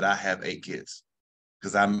know that I have 8 kids,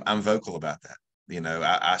 because I'm vocal about that.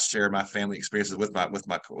 I share my family experiences with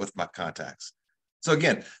my contacts. So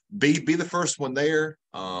again, be the first one there.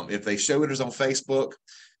 If they show it on Facebook,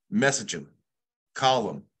 message them, call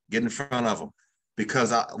them, get in front of them.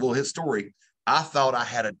 Because a little his story, I thought I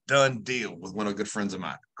had a done deal with one of the good friends of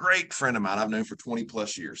mine, great friend of mine I've known for 20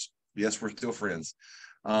 plus years. Yes, we're still friends.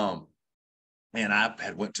 And I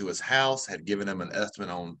had went to his house, had given him an estimate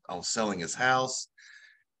on selling his house.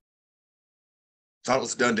 Thought it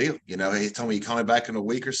was a done deal. He told me he'd call me back in a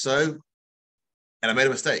week or so. And I made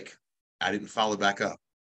a mistake. I didn't follow back up.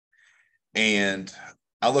 And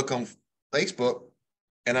I look on Facebook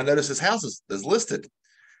and I noticed his house is listed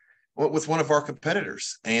with one of our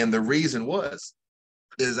competitors. And the reason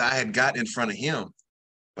is I had gotten in front of him,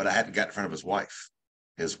 but I hadn't got in front of his wife.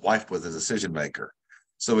 His wife was the decision maker.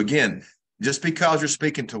 So again, just because you're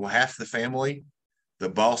speaking to half the family, the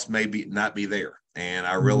boss may not be there. And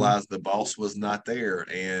I realized the boss was not there.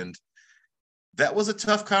 And that was a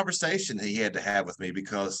tough conversation he had to have with me,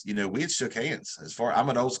 because, we had shook hands. I'm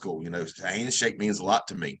an old school, a handshake means a lot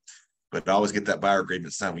to me, but I always get that buyer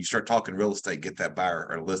agreement signed. When you start talking real estate, get that buyer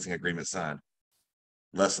or listing agreement signed.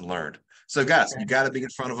 Lesson learned. So guys, you got to be in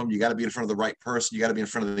front of them. You got to be in front of the right person. You got to be in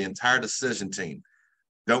front of the entire decision team.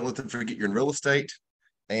 Don't let them forget you're in real estate.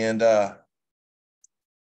 And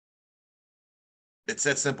it's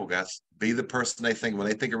that simple, guys. Be the person they think when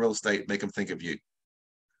they think of real estate, make them think of you.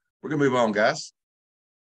 We're going to move on, guys.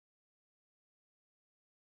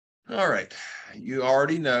 All right. You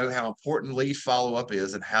already know how important lead follow-up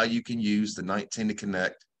is and how you can use the 19 to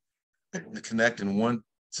connect and 1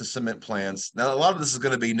 to cement plans. Now, a lot of this is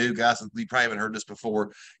going to be new, guys. You probably haven't heard this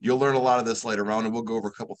before. You'll learn a lot of this later on, and we'll go over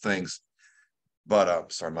a couple things.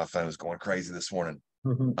 But sorry, my phone is going crazy this morning.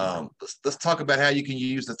 Let's talk about how you can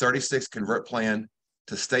use the 36 convert plan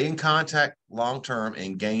to stay in contact long-term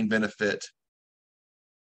and gain benefit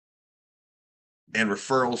and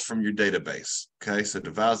referrals from your database. Okay, so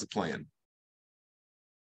devise the plan.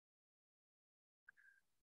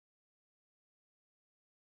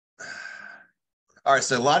 All right,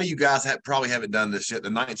 so a lot of you guys probably haven't done this yet. The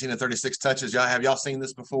 19 and 36 touches, have y'all seen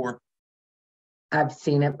this before? I've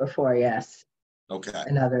seen it before, yes. Okay.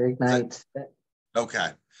 And other ignites. Okay.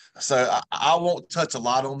 So I won't touch a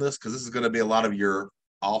lot on this, because this is going to be a lot of your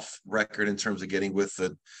off record in terms of getting with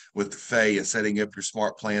the Faye and setting up your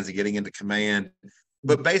smart plans and getting into command.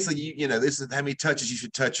 But basically, this is how many touches you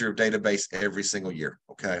should touch your database every single year.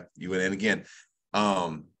 Okay. And again,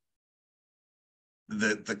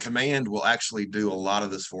 the command will actually do a lot of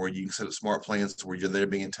this for you. You can set up smart plans where they're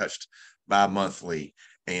being touched by monthly,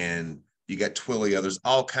 and you got Twilio. There's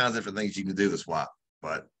all kinds of different things you can do this while.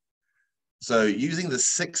 But so using the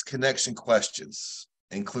 6 connection questions,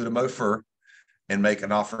 include a MOFR and make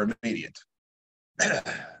an offer immediate.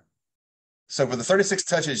 So for the 36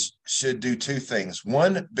 touches should do 2 things.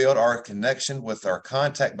 1, build our connection with our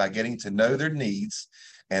contact by getting to know their needs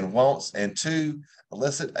and wants. And 2,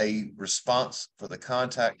 elicit a response for the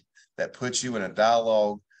contact that puts you in a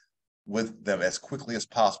dialogue with them as quickly as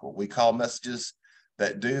possible. We call messages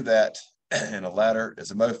that do that, and a latter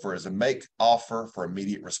is a MOFR, is a make offer for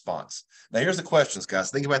immediate response. Now here's the questions,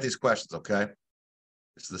 guys. Think about these questions, okay?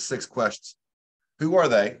 It's the 6 questions. Who are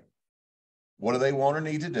they? What do they want or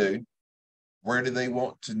need to do? Where do they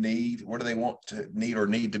want or need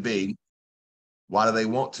to be? Why do they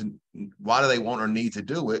want or need to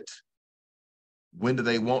do it? When do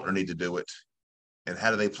they want or need to do it? And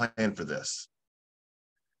how do they plan for this?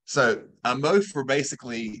 So a MOFR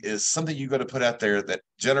basically is something you're going to put out there that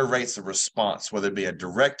generates a response, whether it be a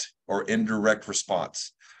direct or indirect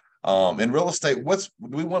response. In real estate, do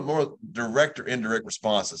we want more direct or indirect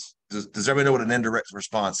responses? Does everybody know what an indirect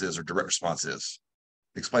response is or direct response is?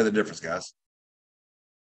 Explain the difference, guys.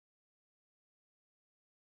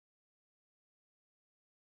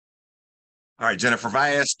 All right, Jennifer, if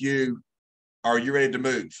I ask you, are you ready to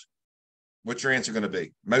move? What's your answer going to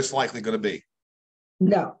be? Most likely going to be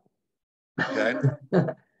no. Okay.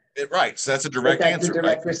 Right. So that's a direct answer. A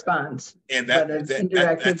direct right? response. And but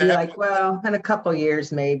indirect would be like, well, in a couple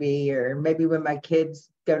years, maybe, or maybe when my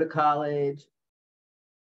kids go to college.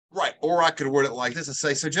 Right. Or I could word it like this and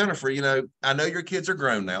say, so Jennifer, I know your kids are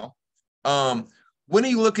grown now. When are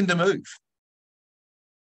you looking to move?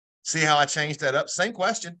 See how I changed that up? Same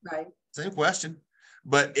question. Right. Same question.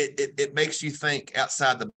 But it makes you think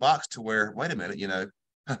outside the box to where, wait a minute,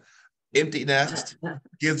 empty nest,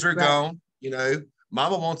 kids are gone,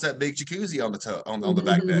 mama wants that big jacuzzi on the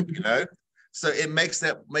back deck, So it makes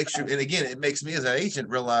you, and again, it makes me as an agent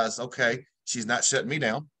realize, okay, she's not shutting me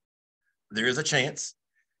down. There is a chance.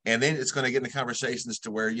 And then it's going to get into conversations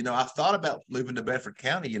to where, I've thought about moving to Bedford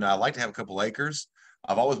County. I like to have a couple acres.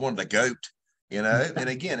 I've always wanted a goat, and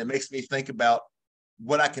again, it makes me think about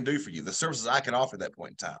what I can do for you, the services I can offer at that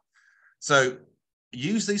point in time. So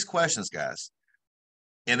use these questions, guys,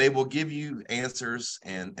 and they will give you answers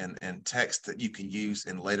and text that you can use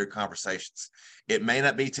in later conversations. It may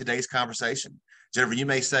not be today's conversation. Jennifer, you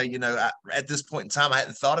may say, at this point in time, I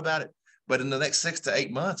hadn't thought about it, but in the next 6 to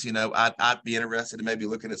 8 months, I'd be interested in maybe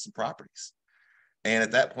looking at some properties. And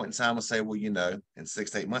at that point in time, I'll say, well, in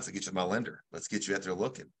 6 to 8 months, I'll get you my lender. Let's get you out there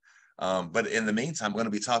looking. But in the meantime, I'm going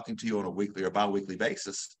to be talking to you on a weekly or bi-weekly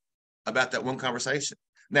basis about that one conversation.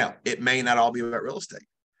 Now, it may not all be about real estate,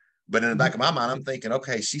 but in the back of my mind, I'm thinking,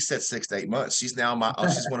 okay, she said 6 to 8 months. She's now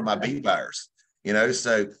she's one of my B buyers,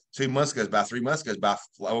 so 2 months goes by, 3 months goes by.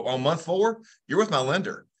 On month 4, you're with my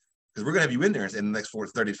lender because we're going to have you in there in the next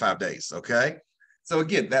 35 days. Okay. So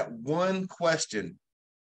again, that one question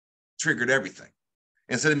triggered everything.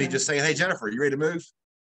 Instead of me just saying, hey, Jennifer, you ready to move?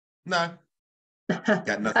 No.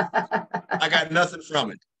 Got nothing. I got nothing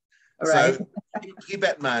from it. Right. So keep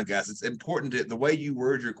that in mind, guys. It's important the way you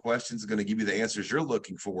word your questions is going to give you the answers you're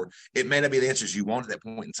looking for. It may not be the answers you want at that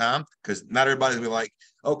point in time, because not everybody's going to be like,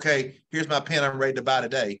 okay, here's my pen I'm ready to buy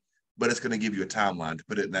today, but it's going to give you a timeline to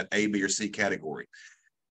put it in that A, B, or C category.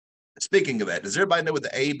 Speaking of that, does everybody know what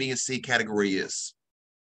the A, B, and C category is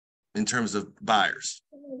in terms of buyers?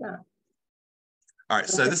 Yeah. All right,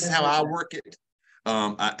 so this is how I work it.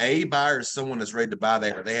 An A buyer is someone that's ready to buy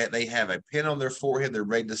there. They have a pen on their forehead. They're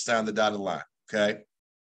ready to sign the dotted line. Okay.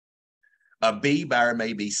 A B buyer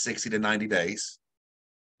may be 60 to 90 days.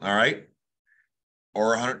 All right. Or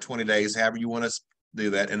 120 days, however you want to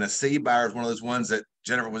do that. And a C buyer is one of those ones that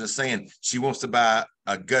Jennifer was just saying, she wants to buy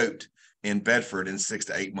a goat in Bedford in 6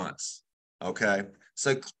 to 8 months. Okay.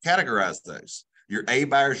 So categorize those. Your A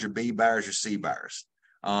buyers, your B buyers, your C buyers.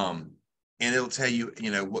 And it'll tell you,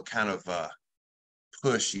 what kind of,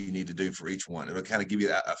 push you need to do for each one. It'll kind of give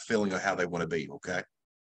you a feeling of how they want to be. Okay.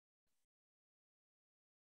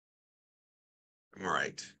 All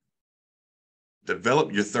right.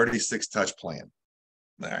 Develop your 36 touch plan.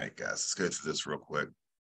 All right, guys, let's go through this real quick.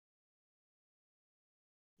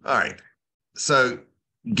 All right. So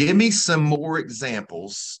give me some more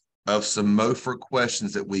examples of some MOFR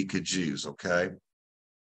questions that we could use. Okay.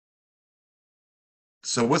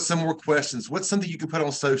 So what's some more questions? What's something you could put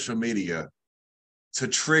on social media to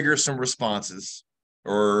trigger some responses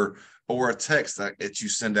or a text that you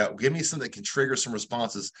send out. Give me something that can trigger some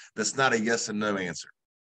responses that's not a yes and no answer.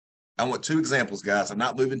 I want 2 examples, guys. I'm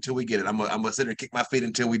not moving until we get it. I'm gonna sit there and kick my feet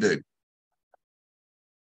until we do.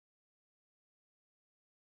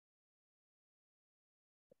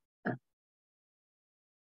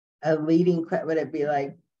 A leading, would it be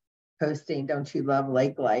like posting, "Don't you love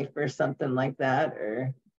lake life" or something like that?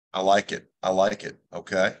 Or I like it. I like it.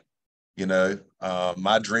 Okay. You know,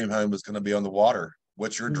 my dream home is going to be on the water.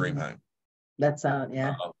 What's your dream home? that sound,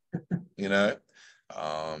 yeah. You know,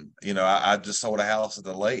 I just sold a house at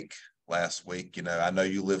the lake last week. You know, I know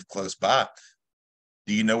you live close by.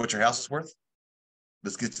 Do you know what your house is worth?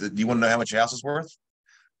 Let's get to, do you want to know how much your house is worth?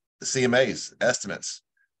 The CMA's estimates.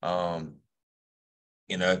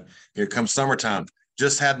 You know, here comes summertime.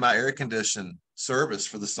 Just had my air condition service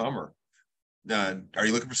for the summer. Are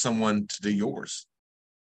you looking for someone to do yours?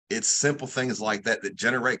 It's simple things like that that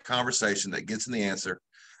generate conversation that gets in the answer.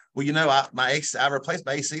 Well, you know, I replaced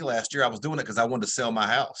my AC last year. I was doing it because I wanted to sell my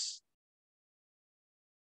house.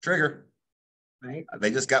 Trigger. Right.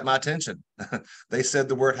 They just got my attention. They said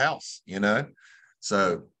the word house, you know?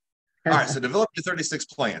 So, all right. So develop your 36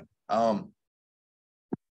 plan.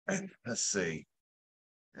 Let's see.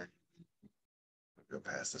 Go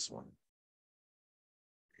past this one.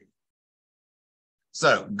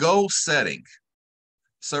 So goal setting.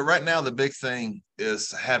 So right now, the big thing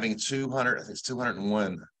is having 200, I think it's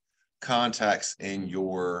 201 contacts in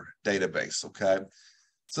your database, okay?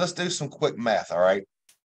 So let's do some quick math, all right?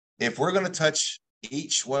 If we're going to touch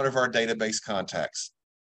each one of our database contacts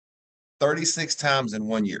 36 times in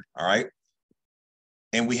 1 year, all right?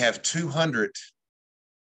 And we have 200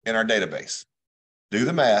 in our database. Do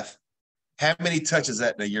the math. How many touches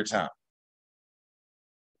that in a year time?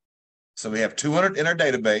 So we have 200 in our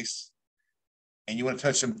database, and you want to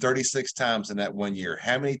touch them 36 times in that 1 year.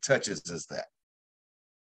 How many touches is that?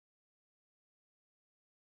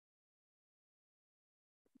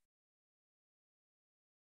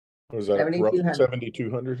 Was that 7,200.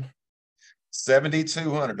 7,200?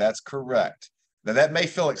 7,200. That's correct. Now that may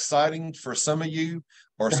feel exciting for some of you,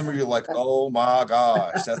 or some of you are like, oh my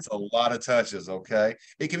gosh, that's a lot of touches. Okay.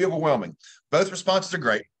 It can be overwhelming. Both responses are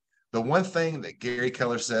great. The one thing that Gary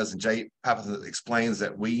Keller says and Jay Pappleton explains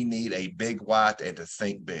that we need a big why and to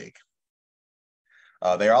think big.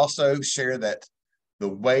 They also share that the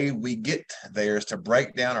way we get there is to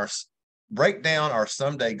break down our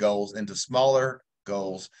someday goals into smaller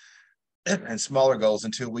goals and smaller goals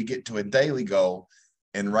until we get to a daily goal.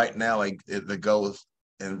 And right now, the goal is,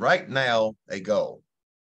 and right now, a goal.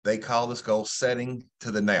 They call this goal setting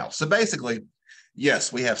to the now. So basically,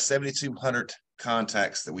 yes, we have 7,200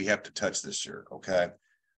 contacts that we have to touch this year. Okay.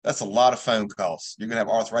 That's a lot of phone calls. You're going to have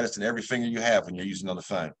arthritis in every finger you have when you're using on the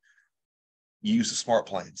phone. Use the smart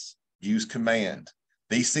plans, use command.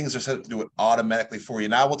 These things are set up to do it automatically for you.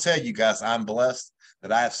 And I will tell you guys, I'm blessed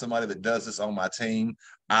that I have somebody that does this on my team.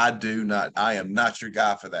 I am not your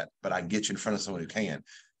guy for that, but I can get you in front of someone who can.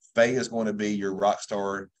 Faye is going to be your rock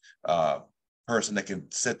star person that can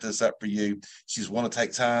set this up for you. She's want to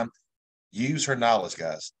take time. Use her knowledge,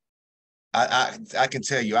 guys. I can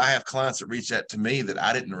tell you, I have clients that reach out to me that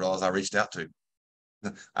I didn't realize I reached out to.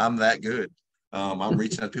 I'm that good. I'm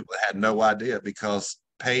reaching out to people that had no idea because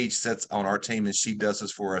Paige sits on our team and she does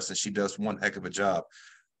this for us and she does one heck of a job.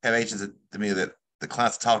 Have agents to me that the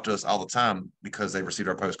clients talk to us all the time because they received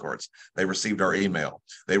our postcards. They received our email.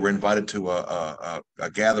 They were invited to a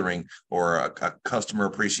gathering or a customer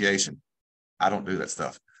appreciation. I don't do that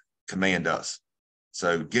stuff. Command does.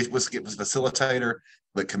 So get with facilitator,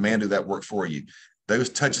 let Command do that work for you. Those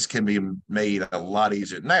touches can be made a lot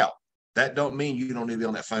easier. Now, that don't mean you don't need to be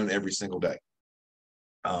on that phone every single day.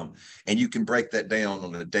 And you can break that down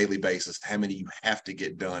on a daily basis, how many you have to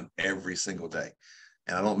get done every single day.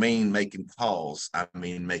 And I don't mean making calls. I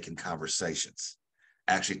mean making conversations,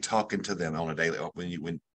 actually talking to them on a daily,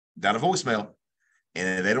 when down a voicemail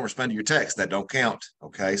and they don't respond to your text, that don't count.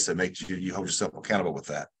 Okay. So make sure you hold yourself accountable with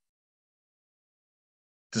that.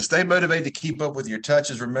 To stay motivated to keep up with your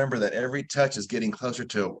touches, remember that every touch is getting closer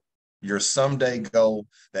to your someday goal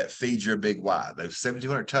that feeds your big why. Those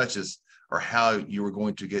 7,200 touches are how you are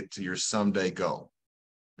going to get to your someday goal.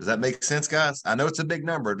 Does that make sense, guys? I know it's a big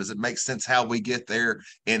number. Does it make sense how we get there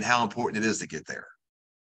and how important it is to get there?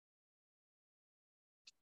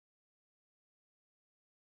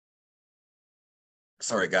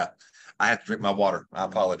 Sorry, guy. I have to drink my water. I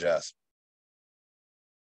apologize.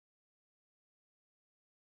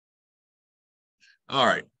 All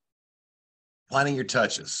right. Planning your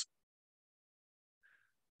touches.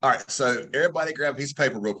 All right. So everybody grab a piece of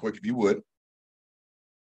paper real quick, if you would,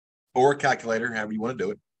 or a calculator, however you want to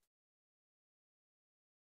do it.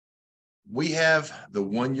 we have the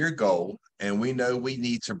 1-year goal, and we know we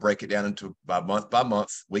need to break it down into by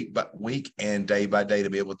month, week by week, and day by day to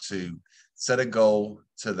be able to set a goal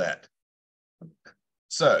to that.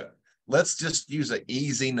 So let's just use an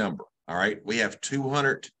easy number. All right. We have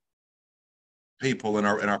 200 people in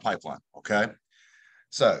our pipeline. Okay.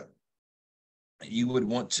 So you would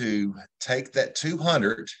want to take that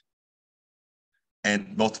 200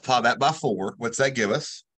 and multiply that by 4. What's that give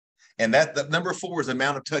us? And that number 4 is the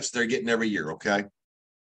amount of touch they're getting every year. Okay.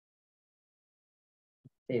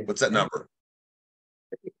 What's that number?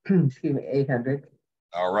 Excuse me, 800.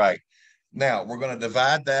 All right. Now we're going to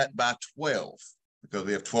divide that by 12 because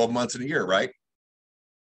we have 12 months in a year, right?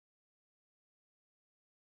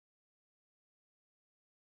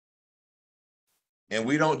 And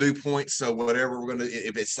we don't do points, so whatever we're going to,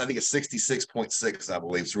 if it's, I think it's 66.6, I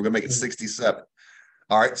believe. So we're going to make it 67.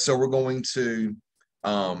 All right. So we're going to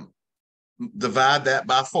divide that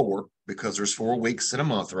by 4 because there's 4 weeks in a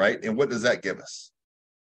month, right? And what does that give us?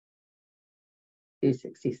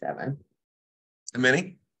 267. How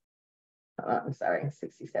many? I'm sorry,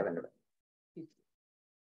 67.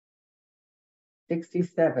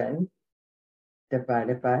 67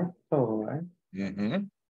 divided by 4.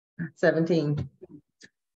 17.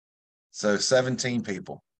 So 17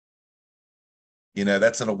 people. You know,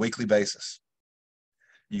 that's on a weekly basis.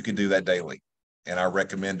 You can do that daily. And I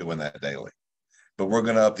recommend doing that daily. But we're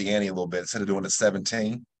going to up the ante a little bit. Instead of doing it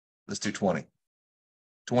 17, let's do 20.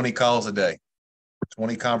 20 calls a day,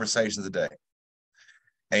 20 conversations a day.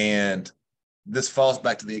 And this falls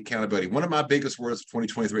back to the accountability. One of my biggest words of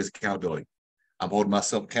 2023 is accountability. I'm holding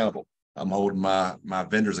myself accountable. I'm holding my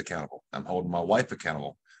vendors accountable. I'm holding my wife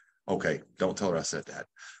accountable. Okay, don't tell her I said that.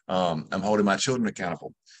 I'm holding my children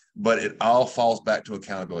accountable. But it all falls back to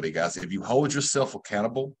accountability, guys. If you hold yourself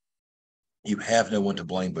accountable, you have no one to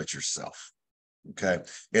blame but yourself. Okay,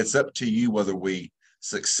 it's up to you whether we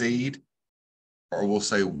succeed or we'll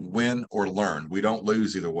say win or learn. We don't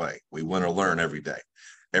lose either way. We win or learn every day.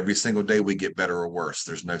 Every single day we get better or worse.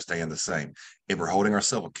 There's no staying the same. If we're holding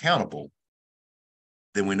ourselves accountable,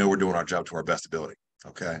 then we know we're doing our job to our best ability.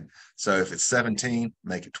 Okay. So if it's 17,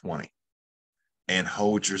 make it 20 and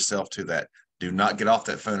hold yourself to that. Do not get off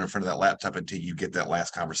that phone in front of that laptop until you get that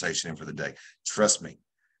last conversation in for the day. Trust me.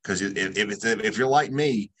 Because if you're like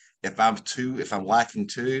me, if I'm lacking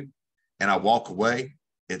 2 and I walk away,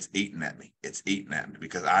 it's eating at me. It's eating at me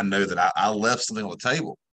because I know that I left something on the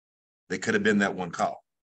table that could have been that one call.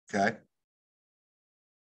 Okay.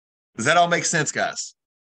 Does that all make sense, guys?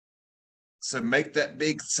 So make that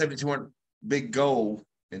big 7,200 big goal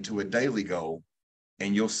into a daily goal,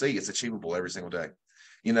 and you'll see it's achievable every single day.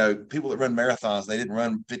 You know, people that run marathons, they didn't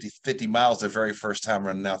run 50 miles the very first time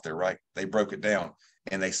running out there, right? They broke it down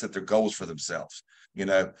and they set their goals for themselves. You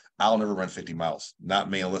know, I'll never run 50 miles, not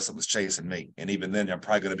me, unless it was chasing me. And even then, I'm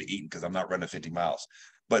probably going to be eating because I'm not running 50 miles.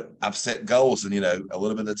 But I've set goals and, you know, a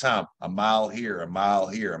little bit of the time, a mile here, a mile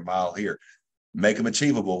here, a mile here. Make them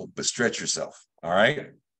achievable, but stretch yourself. All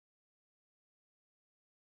right.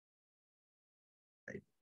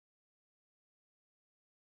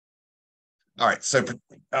 All right. So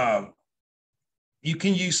you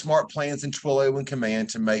can use smart plans in Twilio and Command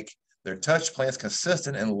to make their touch plans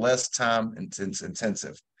consistent and less time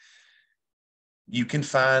intensive. You can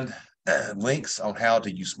find links on how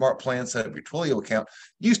to use smart plans, set up your Twilio account.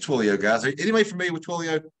 Use Twilio, guys. Are anybody familiar with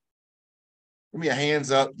Twilio? Give me a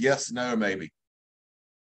hands up. Yes, no, maybe.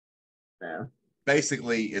 No.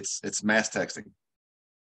 Basically, it's mass texting.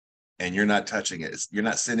 And you're not touching it. You're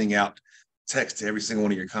not sending out text to every single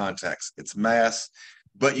one of your contacts. It's mass,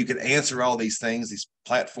 but you can answer all these things, these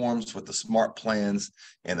platforms with the smart plans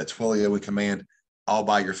and the Twilio and Command all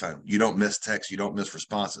by your phone. You don't miss text. You don't miss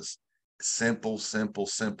responses. Simple, simple,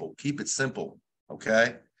 simple. Keep it simple,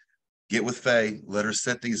 okay? Get with Faye. Let her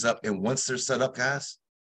set these up. And once they're set up, guys,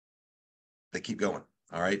 they keep going,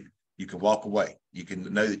 all right? You can walk away. You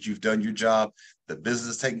can know that you've done your job. The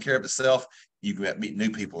business is taking care of itself. You can meet new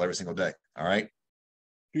people every single day, all right?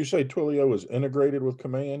 You say Twilio is integrated with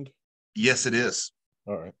Command? Yes, it is.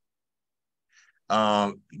 All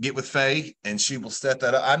right. Get with Faye and she will set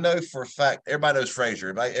that up. I know for a fact, everybody knows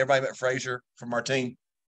Frazier. Everybody met Frazier from our team?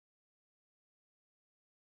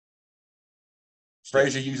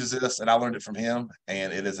 Frazier uses this and I learned it from him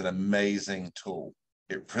and it is an amazing tool.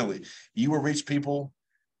 It really, you will reach people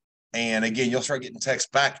and again, you'll start getting texts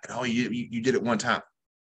back. And, oh, you did it one time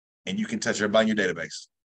and you can touch everybody in your database.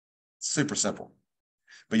 Super simple.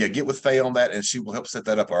 But yeah, get with Faye on that and she will help set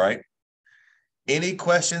that up. All right. Any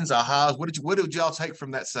questions, ahas? What did y'all take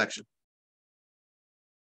from that section?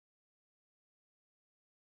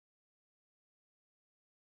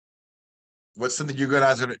 What's something you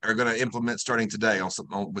guys are going to implement starting today on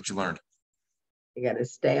something on what you learned? You got to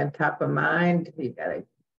stay on top of mind. You got to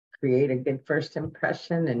create a good first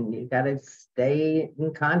impression, and you got to stay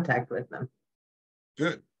in contact with them.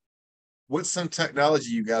 Good. What's some technology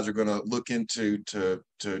you guys are going to look into to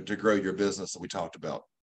grow your business that we talked about?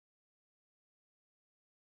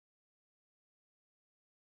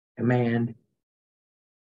 Command.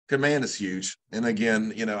 Command is huge. And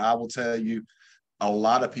again, I will tell you, a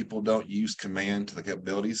lot of people don't use Command to the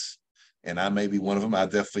capabilities. And I may be one of them. I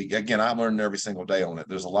definitely, again, I'm learning every single day on it.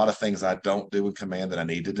 There's a lot of things I don't do in Command that I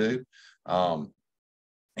need to do. And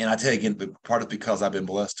I tell you again, part of it because I've been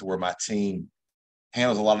blessed to where my team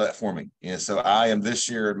handles a lot of that for me. And so I am this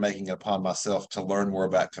year making it upon myself to learn more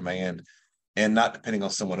about Command and not depending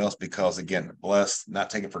on someone else because, again, blessed,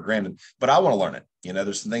 not taken for granted, but I want to learn it.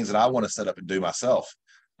 There's some things that I want to set up and do myself.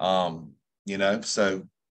 So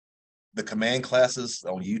the Command classes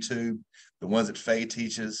on YouTube, the ones that Faye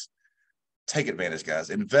teaches, take advantage, guys.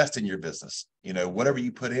 Invest in your business. Whatever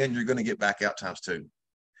you put in, you're going to get back out times two.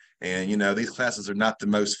 And, these classes are not the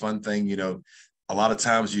most fun thing. A lot of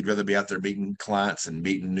times you'd rather be out there meeting clients and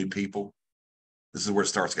meeting new people. This is where it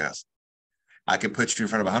starts, guys. I can put you in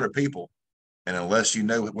front of 100 people, and unless you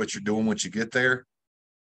know what you're doing once you get there,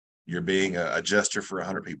 you're being a gesture for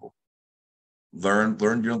 100 people. Learn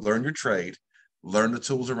your trade, learn the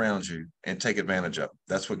tools around you, and take advantage of them.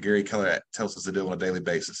 That's what Gary Keller tells us to do on a daily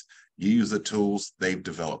basis. Use the tools they've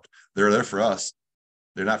developed. They're there for us.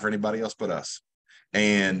 They're not for anybody else but us.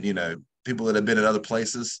 And, people that have been at other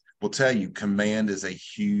places will tell you Command is a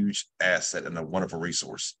huge asset and a wonderful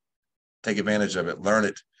resource. Take advantage of it. Learn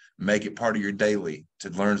it. Make it part of your daily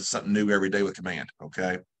to learn something new every day with Command.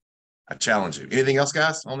 Okay. I challenge you. Anything else,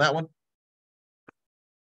 guys, on that one?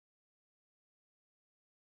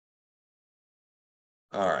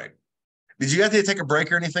 All right. Did you guys need to take a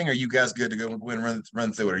break or anything? Or are you guys good to go and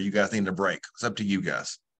run through it? Or you guys need a break? It's up to you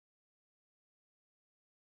guys.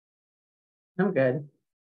 I'm good.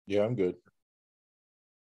 Yeah, I'm good.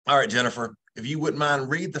 All right, Jennifer, if you wouldn't mind,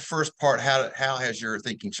 read the first part. How has your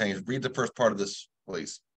thinking changed? Read the first part of this,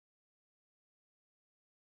 please.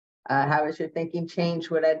 How has your thinking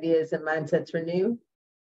changed? What ideas and mindsets renew?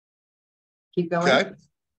 Keep going. Okay.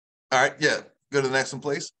 All right. Yeah. Go to the next one,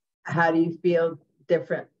 please. How do you feel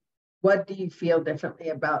different? What do you feel differently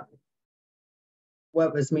about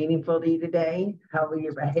what was meaningful to you today? How will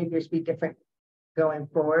your behaviors be different going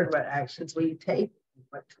forward? What actions will you take?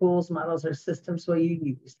 What tools, models, or systems will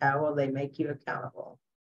you use? How will they make you accountable?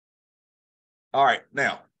 All right.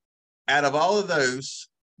 Now, out of all of those,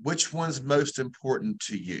 which one's most important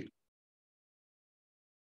to you?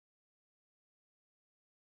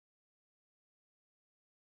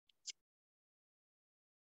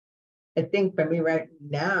 I think for me right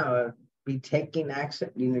now, be taking action,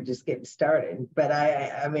 just getting started. But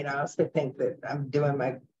I mean, I also think that I'm doing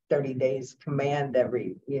my 30 days Command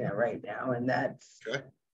every, right now. And that's okay.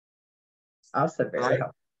 Also very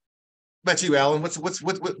helpful. But you, Alan,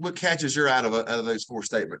 what catches your out of those four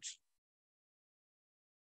statements?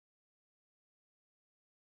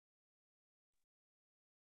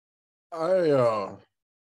 I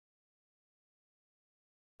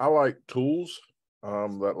like tools.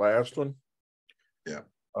 That last one. Yeah.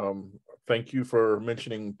 Thank you for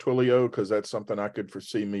mentioning Twilio because that's something I could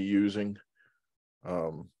foresee me using.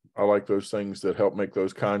 I like those things that help make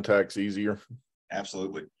those contacts easier.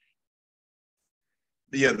 Absolutely.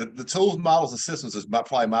 Yeah, the tools, models, and systems is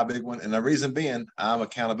probably my big one. And the reason being, I'm an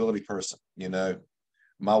accountability person.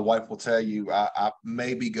 My wife will tell you I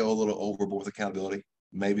maybe go a little overboard with accountability,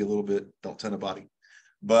 maybe a little bit, don't tell nobody.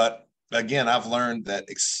 But again, I've learned that,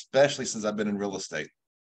 especially since I've been in real estate,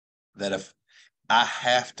 that if I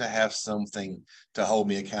have to have something to hold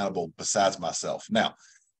me accountable besides myself. Now,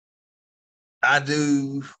 I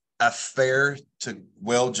do a fair to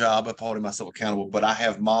well job of holding myself accountable, but I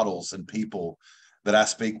have models and people that I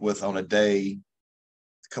speak with on a day,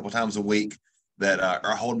 a couple times a week that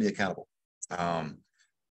are holding me accountable.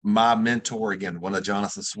 My mentor, again, one of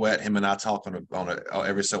Jonathan Sweat, him and I talk on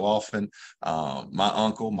every so often. My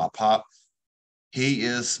uncle, my pop, he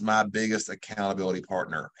is my biggest accountability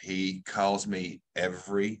partner. He calls me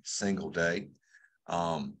every single day.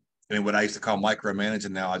 What I used to call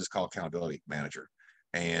micromanaging, now I just call accountability manager.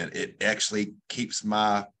 And it actually keeps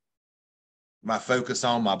my focus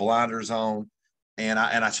on, my blinders on. And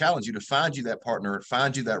I challenge you to find you that partner,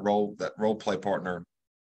 find you that role play partner,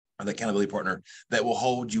 or the accountability partner that will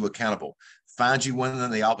hold you accountable. Find you one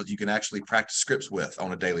in the office you can actually practice scripts with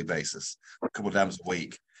on a daily basis, a couple of times a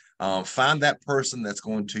week. Find that person that's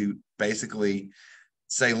going to basically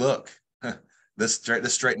say, look, Let's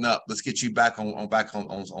straighten up. Let's get you back on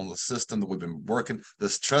the system that we've been working.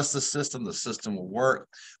 Let's trust the system. The system will work,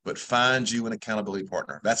 but find you an accountability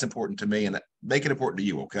partner. That's important to me, and make it important to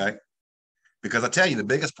you, okay? Because I tell you, the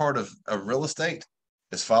biggest part of real estate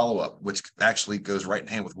is follow-up, which actually goes right in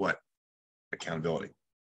hand with what? Accountability.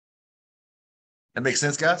 That makes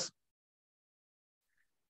sense, guys?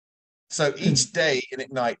 So each day in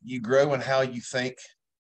Ignite, you grow in how you think,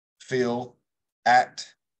 feel,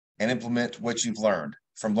 act, and implement what you've learned.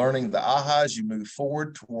 From learning the ahas, you move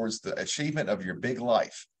forward towards the achievement of your big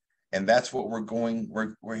life. And that's what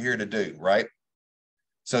we're here to do, right?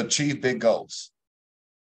 So achieve big goals.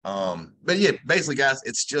 But yeah, basically, guys,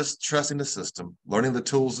 it's just trusting the system, learning the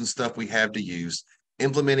tools and stuff we have to use,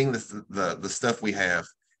 implementing the stuff we have,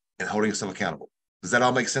 and holding yourself accountable. Does that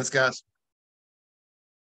all make sense, guys?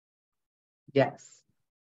 Yes.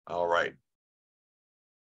 All right.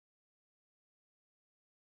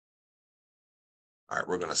 All right,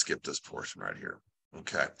 we're going to skip this portion right here.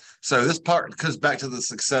 Okay. So this part goes back to the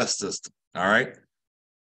success system. All right.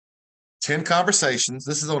 10 conversations.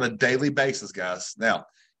 This is on a daily basis, guys. Now,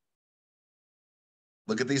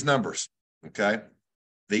 look at these numbers. Okay.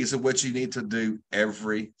 These are what you need to do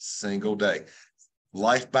every single day.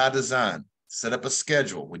 Life by design. Set up a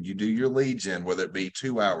schedule when you do your lead gen, whether it be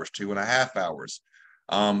 2 hours, 2.5 hours.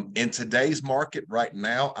 In today's market right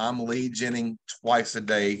now, I'm lead genning twice a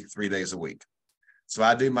day, 3 days a week. So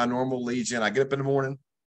I do my normal lead gen. I get up in the morning.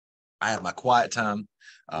 I have my quiet time.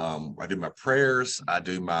 I do my prayers. I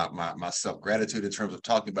do my self-gratitude in terms of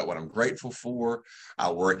talking about what I'm grateful for.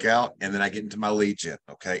 I work out, and then I get into my lead gen,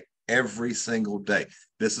 okay? Every single day.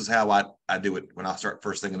 This is how I do it when I start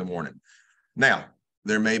first thing in the morning. Now,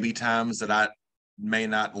 there may be times that I may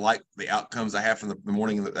not like the outcomes I have from the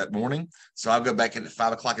morning that morning. So I'll go back in at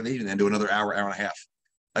 5 o'clock in the evening and do another hour, hour and a half.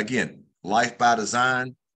 Again, life by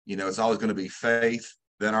design, you know, it's always going to be faith,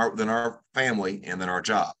 then our family, and then our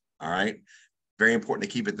job. All right. Very important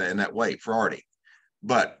to keep it in that way, priority.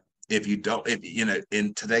 But if you don't,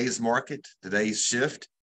 in today's market, today's shift,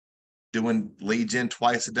 doing lead gen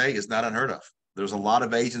twice a day is not unheard of. There's a lot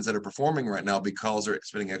of agents that are performing right now because they're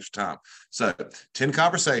spending extra time. So 10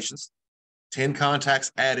 conversations, 10 contacts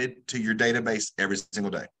added to your database every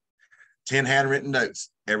single day, 10 handwritten notes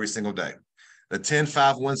every single day, the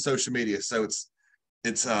 10-5-1 social media. So it's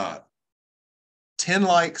 10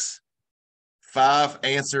 likes, 5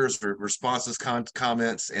 answers or responses,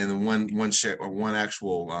 comments, and one share or one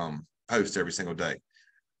actual post every single day.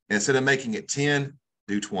 And instead of making it 10,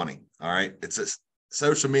 do 20. All right. It's a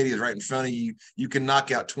social media is right in front of you. You can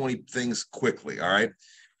knock out 20 things quickly. All right.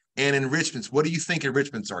 And enrichments. What do you think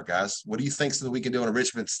enrichments are, guys? What do you think that we can do on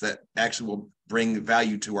enrichments that actually will bring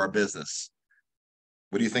value to our business?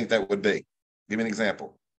 What do you think that would be? Give me an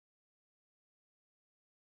example.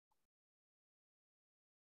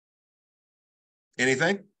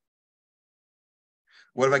 Anything?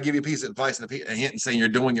 What if I give you a piece of advice and a hint and saying you're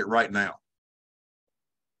doing it right now?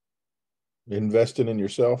 Investing in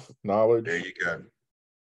yourself, knowledge. There you go.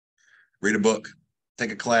 Read a book,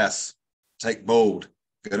 take a class, take bold,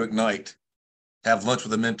 go to Ignite, have lunch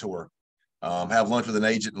with a mentor, have lunch with an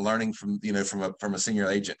agent and learning from a senior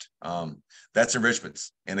agent. That's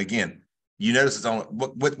enrichments. And again, you notice it's on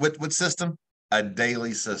what system? A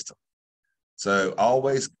daily system. So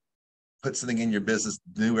always put something in your business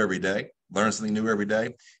new every day. Learn something new every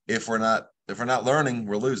day. If we're not learning,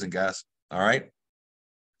 we're losing, guys. All right.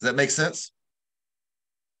 Does that make sense?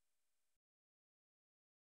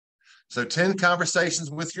 So 10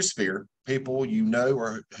 conversations with your sphere, people you know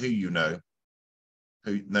or who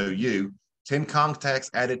know you. 10 contacts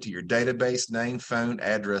added to your database, name, phone,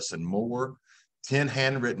 address, and more. 10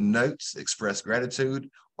 handwritten notes, express gratitude,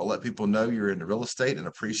 or let people know you're into real estate and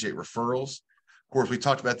appreciate referrals. Of course, we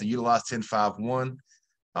talked about the Utilize 10-5-1.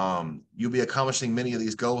 You'll be accomplishing many of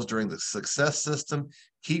these goals during the success system.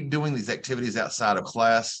 Keep doing these activities outside of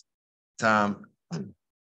class time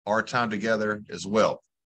or time together as well.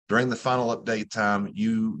 During the final update time,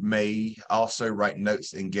 you may also write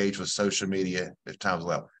notes, engage with social media if time's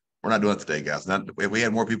allowed. We're not doing it today, guys. If we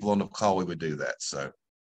had more people on the call, we would do that. So,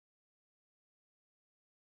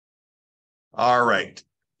 all right.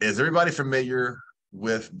 Is everybody familiar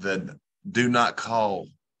with the do not call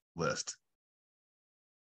list?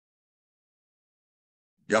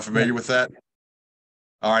 Y'all familiar with that?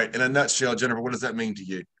 All right. In a nutshell, Jennifer, what does that mean to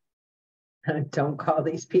you? Don't call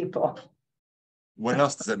these people. What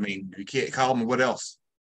else does that mean? You can't call them. What else?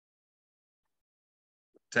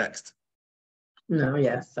 Text. No,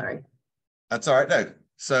 yes, sorry. That's all right. No.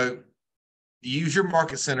 So use your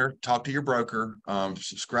market center, talk to your broker,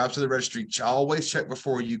 subscribe to the registry. Always check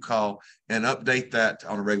before you call and update that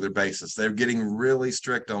on a regular basis. They're getting really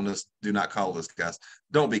strict on this. Do not call this, guys.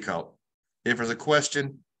 Don't be called. If there's a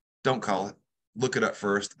question, don't call it. Look it up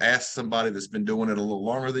first. Ask somebody that's been doing it a little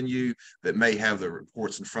longer than you that may have the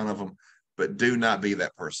reports in front of them, but do not be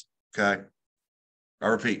that person. Okay. I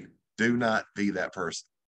repeat, do not be that person.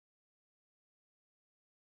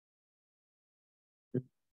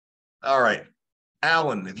 All right.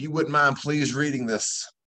 Alan, if you wouldn't mind, please reading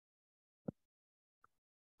this.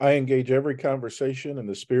 I engage every conversation in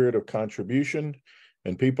the spirit of contribution,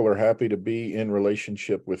 and people are happy to be in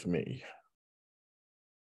relationship with me.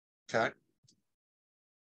 Okay.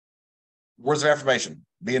 Words of affirmation,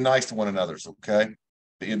 being nice to one another, okay?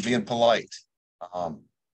 Being polite.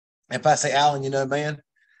 If I say, Alan, you know, man,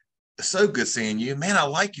 it's so good seeing you. Man, I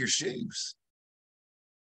like your shoes.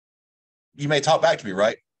 You may talk back to me,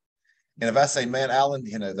 right? And if I say, man, Alan,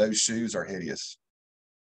 you know, those shoes are hideous,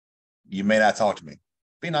 you may not talk to me.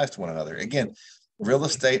 Be nice to one another. Again, real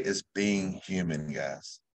estate is being human,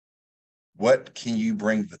 guys. What can you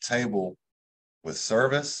bring to the table with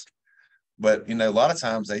service? But, you know, a lot of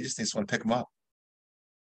times they just need someone to pick them up.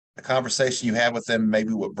 The conversation you have with them,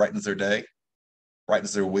 maybe what brightens their day,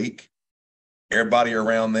 brightens their week. Everybody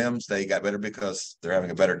around them, they got better because they're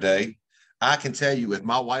having a better day. I can tell you, if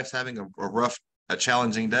my wife's having a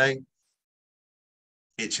challenging day,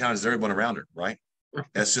 it challenges everyone around her, right?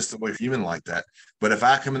 That's just the way human like that. But if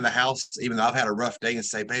I come in the house, even though I've had a rough day, and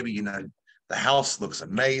say, baby, you know, the house looks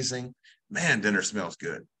amazing. Man, dinner smells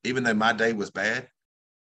good. Even though my day was bad,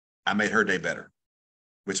 I made her day better,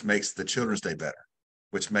 which makes the children's day better,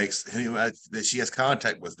 which makes that she has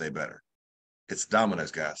contact with day better. It's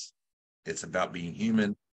dominoes, guys. It's about being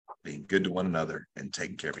human, being good to one another, and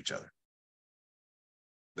taking care of each other.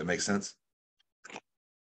 That makes sense?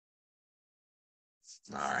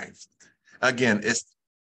 All right. Again, it's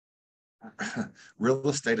real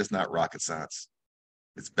estate is not rocket science.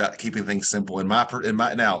 It's about keeping things simple.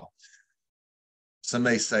 Now, some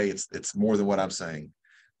may say it's more than what I'm saying,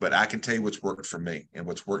 but I can tell you what's worked for me. And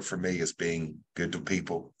what's worked for me is being good to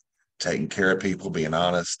people, taking care of people, being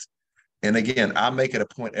honest. And again, I make it a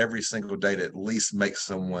point every single day to at least make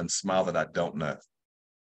someone smile that I don't know.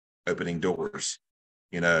 Opening doors,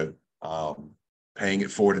 you know, paying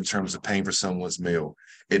it forward in terms of paying for someone's meal.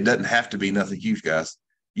 It doesn't have to be nothing huge, guys.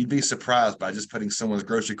 You'd be surprised by just putting someone's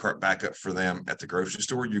grocery cart back up for them at the grocery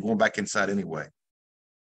store. You're going back inside anyway.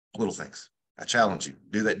 Little things. I challenge you.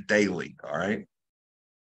 Do that daily. All right.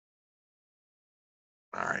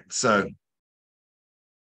 All right. So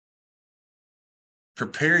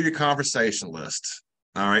prepare your conversation list.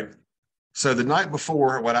 All right. So the night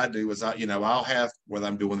before, what I do is I'll have, whether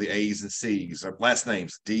I'm doing the A's and C's or last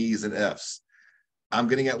names, D's and F's, I'm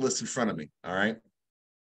getting that list in front of me. All right.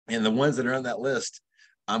 And the ones that are on that list,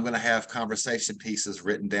 I'm going to have conversation pieces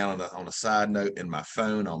written down on a side note in my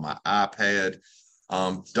phone, on my iPad.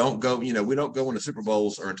 Don't go, we don't go into Super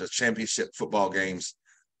Bowls or into championship football games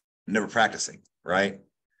never practicing, right?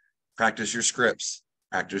 Practice your scripts,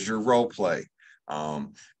 practice your role play.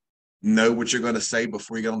 Know what you're going to say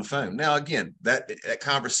before you get on the phone. Now, again, that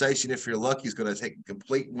conversation, if you're lucky, is going to take a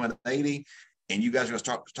complete 180, and you guys are going to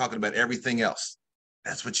start talking about everything else.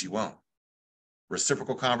 That's what you want.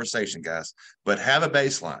 Reciprocal conversation, guys. But have a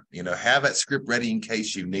baseline. Have that script ready in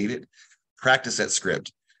case you need it. Practice that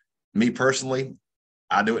script. Me personally,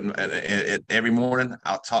 I do it every morning.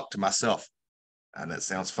 I'll talk to myself. And that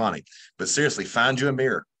sounds funny, but seriously, find you a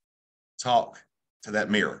mirror. Talk to that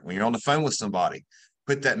mirror. When you're on the phone with somebody,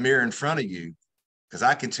 put that mirror in front of you, because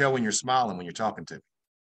I can tell when you're smiling when you're talking to me,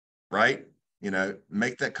 right?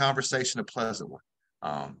 Make that conversation a pleasant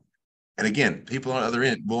one. And again, people on the other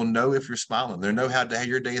end will know if you're smiling. They'll know how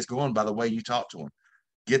your day is going by the way you talk to them.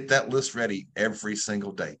 Get that list ready every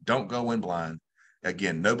single day. Don't go in blind.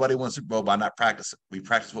 Again, nobody wants to go by not practicing. We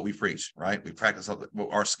practice what we preach, right? We practice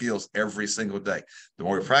our skills every single day. The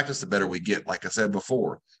more we practice, the better we get. Like I said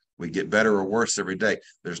before, we get better or worse every day.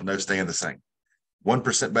 There's no staying the same.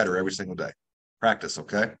 1% better every single day. Practice,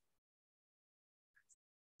 okay?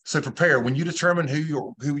 So prepare. When you determine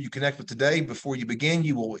who you connect with today, before you begin,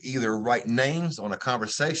 you will either write names on a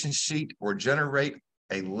conversation sheet or generate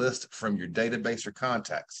a list from your database or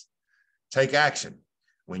contacts. Take action.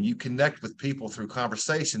 When you connect with people through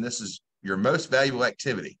conversation, this is your most valuable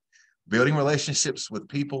activity. Building relationships with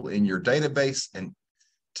people in your database and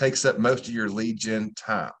takes up most of your lead gen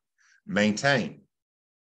time. Maintain.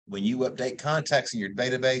 When you update contacts in your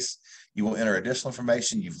database, you will enter additional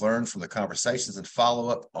information you've learned from the conversations and follow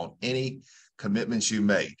up on any commitments you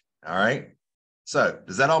made. All right. So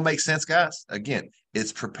does that all make sense, guys? Again,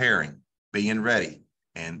 it's preparing. being ready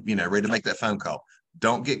and, ready to make that phone call.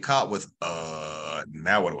 Don't get caught with,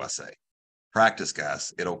 now what do I say? Practice,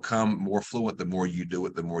 guys. It'll come more fluent the more you do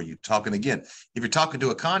it, the more you talk. And again, if you're talking to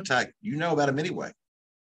a contact, you know about them anyway.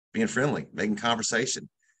 Being friendly, making conversation.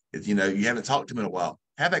 If you haven't talked to them in a while,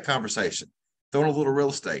 have that conversation. Throw in a little real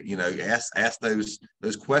estate. Ask those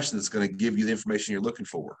questions that's going to give you the information you're looking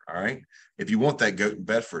for. All right. If you want that goat in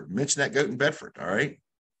Bedford, mention that goat in Bedford. All right.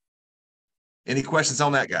 Any questions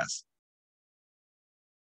on that, guys?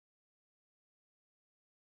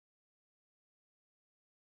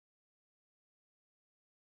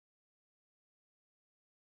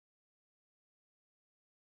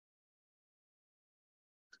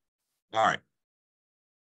 All right.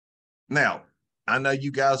 Now, I know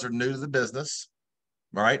you guys are new to the business,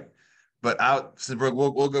 all right? But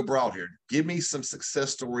we'll go broad here. Give me some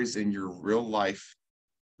success stories in your real life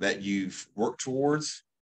that you've worked towards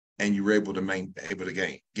and you were able to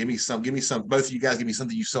gain. Give me some, both of you guys, give me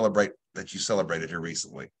something you celebrated here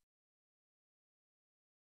recently.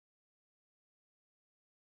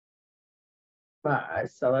 Well, I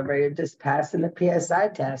celebrated just passing the PSI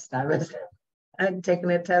test. I hadn't taken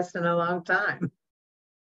a test in a long time.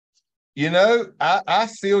 I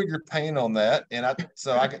feel your pain on that. And I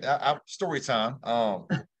story time.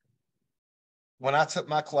 When I took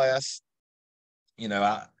my class,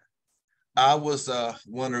 I was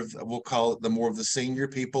one of, we'll call it, the more of the senior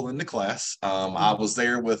people in the class. I was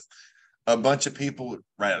there with a bunch of people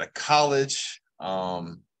right out of college.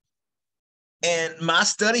 And my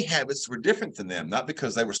study habits were different than them, not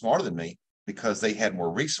because they were smarter than me, because they had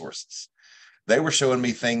more resources. They were showing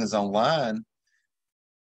me things online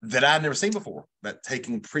that I'd never seen before, about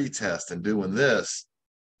taking pre-test and doing this.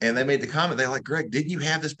 And they made the comment, they're like, Greg, didn't you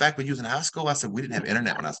have this back when you was in high school? I said, we didn't have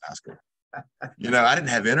internet when I was in high school. I didn't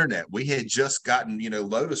have internet. We had just gotten,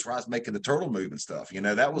 Lotus where I was making the turtle move and stuff.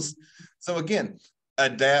 That was, so again,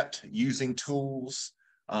 adapt using tools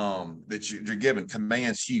that you're given.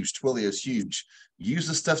 Command's huge. Twilio's huge. Use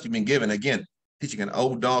the stuff you've been given. Again, teaching an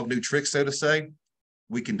old dog new tricks, so to say.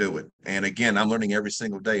 We can do it. And again, I'm learning every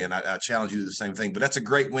single day, and I challenge you to do the same thing. But that's a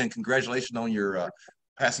great win. Congratulations on your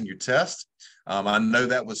passing your test. I know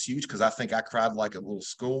that was huge because I think I cried like a little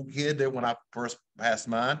school kid there when I first passed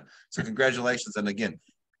mine. So congratulations. And again,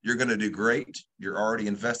 you're going to do great. You're already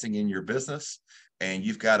investing in your business, and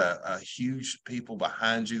you've got a huge people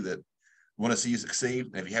behind you that want to see you succeed.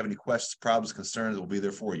 And if you have any questions, problems, concerns, we'll be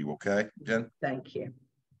there for you. Okay, Jen? Thank you.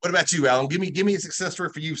 What about you, Alan? Give me a success story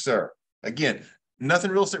for you, sir. Again,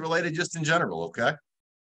 nothing real estate related, just in general, okay?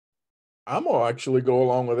 I'm gonna actually go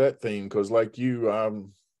along with that theme because, like you, I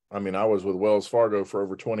was with Wells Fargo for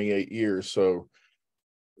over 28 years, so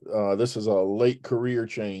this is a late career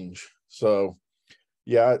change. So,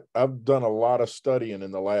 yeah, I've done a lot of studying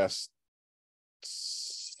in the last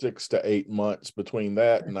 6 to 8 months between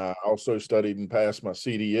that, and I also studied and passed my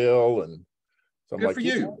CDL, and so I'm Good like, for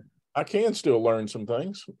you. I can still learn some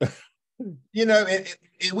things. And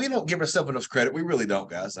we don't give ourselves enough credit. We really don't,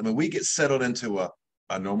 guys. I mean, we get settled into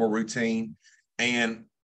a normal routine. And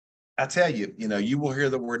I tell you, you will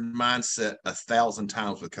hear the word mindset 1,000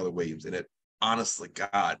 times with Keller Williams. And it, honestly,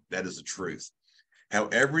 God, that is the truth.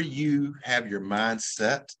 However you have your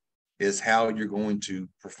mindset is how you're going to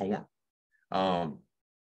perform.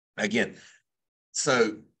 Again,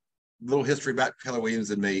 so little history about Keller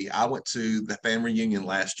Williams and me. I went to the family reunion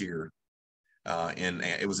last year. And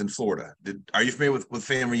it was in Florida. Are you familiar with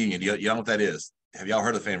family reunion? You know what that is? Have y'all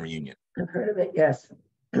heard of family reunion? I've heard of it, yes.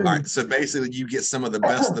 All right. So basically you get some of the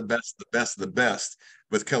best of the best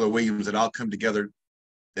with Keller Williams that all come together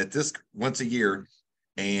at this once a year,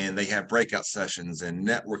 and they have breakout sessions and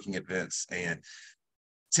networking events and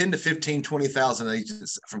 10 to 15, 20,000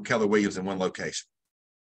 agents from Keller Williams in one location.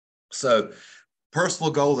 So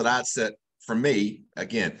personal goal that I'd set for me,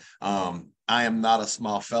 again, I am not a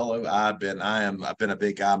small fellow. I've been a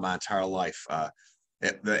big guy my entire life.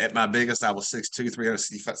 At my biggest, I was 6'2",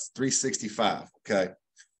 365. Okay.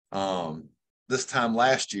 This time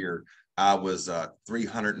last year, I was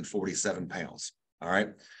 347 pounds. All right.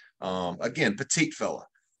 Again, petite fella.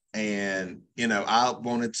 And, I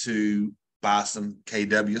wanted to buy some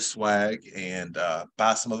KW swag and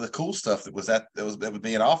buy some of the cool stuff that was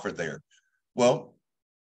being offered there. Well,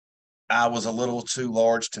 I was a little too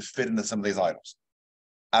large to fit into some of these items.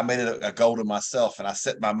 I made it a goal to myself, and I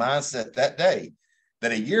set my mindset that day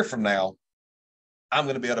that a year from now, I'm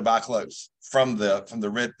going to be able to buy clothes from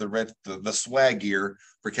the swag gear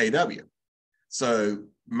for KW. So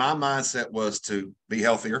my mindset was to be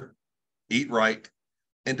healthier, eat right,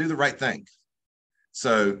 and do the right thing.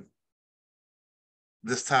 So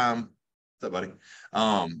this time, what's up, buddy?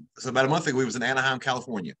 So about a month ago, we was in Anaheim,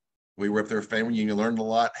 California. We were up there with family union, learned a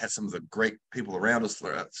lot, had some of the great people around us.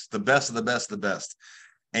 It's the best of the best of the best.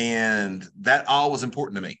 And that all was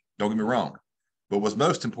important to me. Don't get me wrong. But what's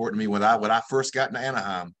most important to me, when I first got into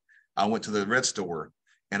Anaheim, I went to the Red store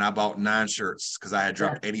and I bought 9 shirts because I had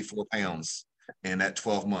dropped 84 pounds in that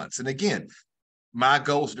 12 months. And again, my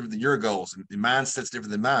goals are different than your goals, and your mindset's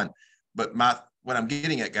different than mine. But what I'm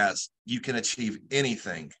getting at, guys, you can achieve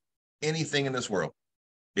anything in this world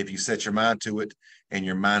if you set your mind to it and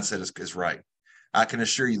your mindset is right. I can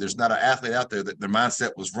assure you there's not an athlete out there that their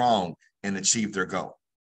mindset was wrong and achieved their goal.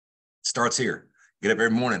 It starts here. Get up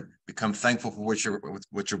every morning, become thankful for what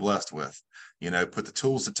you're blessed with. Put the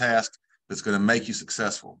tools to task that's going to make you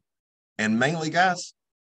successful. And mainly, guys,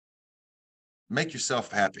 make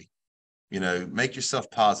yourself happy. Make yourself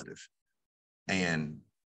positive and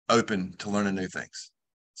open to learning new things.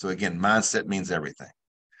 So again, mindset means everything.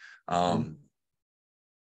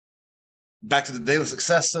 Back to the daily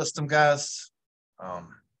success system, guys. Let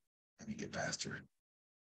me get past here.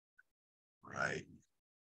 Right.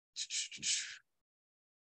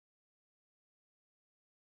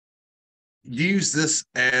 Use this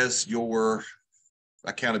as your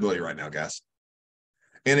accountability right now, guys.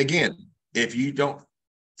 And again, if you don't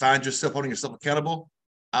find yourself holding yourself accountable,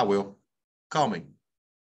 I will. Call me.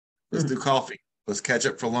 Let's do coffee. Let's catch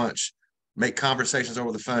up for lunch. Make conversations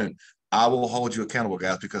over the phone. I will hold you accountable,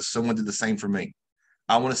 guys, because someone did the same for me.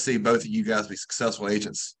 I want to see both of you guys be successful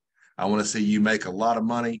agents. I want to see you make a lot of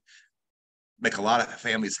money, make a lot of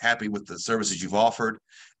families happy with the services you've offered,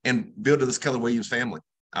 and build this Keller Williams family.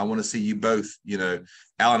 I want to see you both.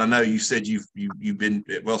 Alan, I know you said you've been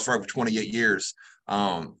at Wells Fargo for 28 years.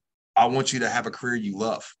 I want you to have a career you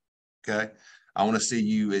love. Okay. I want to see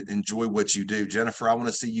you enjoy what you do. Jennifer, I want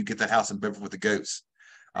to see you get that house in Bedford with the goats.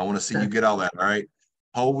 I want to see you get all that. All right.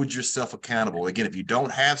 Hold yourself accountable. Again, if you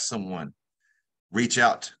don't have someone, reach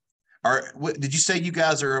out. Did you say you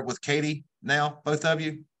guys are with Katie now, both of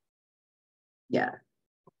you? Yeah,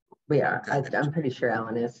 we are. Okay. I'm pretty sure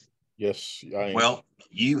Alan is. Yes, I am. Well,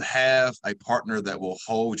 you have a partner that will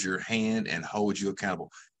hold your hand and hold you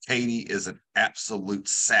accountable. Katie is an absolute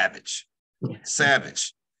savage. Yeah.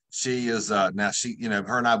 Savage. She is now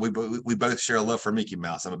her and I, we both share a love for Mickey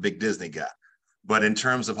Mouse. I'm a big Disney guy. But in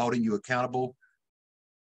terms of holding you accountable,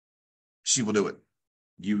 she will do it.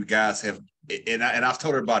 You guys have, and I've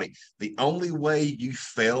told everybody, the only way you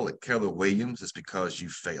fail at Keller Williams is because you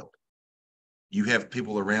failed. You have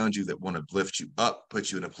people around you that want to lift you up,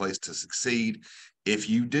 put you in a place to succeed. If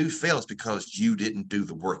you do fail, it's because you didn't do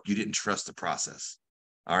the work. You didn't trust the process.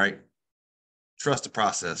 All right. Trust the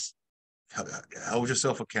process. Hold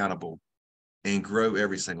yourself accountable and grow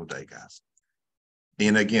every single day, guys.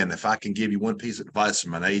 And again, if I can give you one piece of advice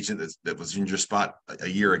from an agent that was in your spot a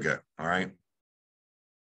year ago, all right.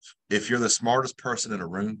 If you're the smartest person in a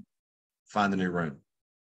room, find a new room.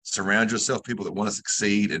 Surround yourself with people that want to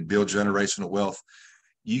succeed and build generational wealth.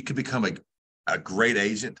 You can become a great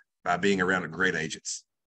agent by being around great agents.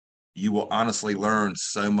 You will honestly learn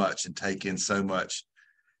so much and take in so much.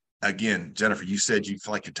 Again, Jennifer, you said you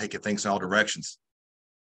feel like you're taking things in all directions.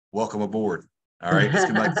 Welcome aboard. All right. It's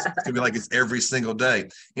gonna be like it's every single day.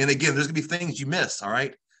 And again, there's gonna be things you miss. All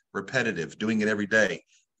right. Repetitive, doing it every day.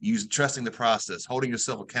 Trusting the process, holding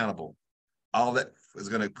yourself accountable. All that is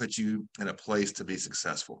going to put you in a place to be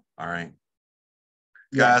successful. All right.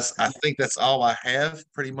 Guys, I think that's all I have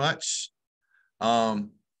pretty much.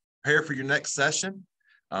 Prepare for your next session.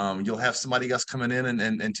 You'll have somebody else coming in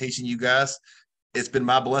and teaching you guys. It's been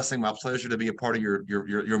my blessing, my pleasure to be a part of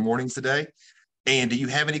your mornings today. And do you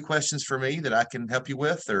have any questions for me that I can help you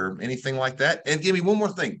with or anything like that? And give me one more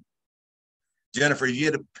thing. Jennifer, if you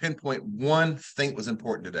had to pinpoint one thing that was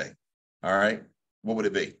important today, all right, what would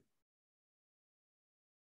it be?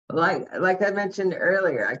 Like I mentioned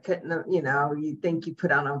earlier, I couldn't, you think you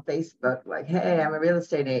put out on Facebook, like, hey, I'm a real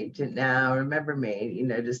estate agent now, remember me,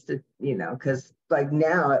 just to, because like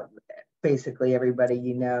now, basically everybody,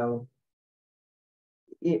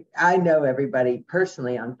 I know everybody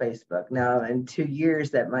personally on Facebook. Now in 2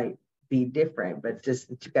 years, that might be different, but just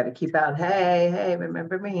that you got to keep out, hey,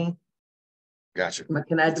 remember me. Gotcha. What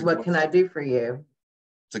can I do for you?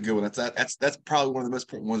 It's a good one. That's probably one of the most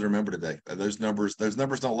important ones to remember today. Those numbers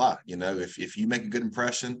don't lie. If you make a good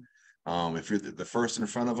impression, if you're the first in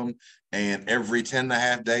front of them, and every 10 and a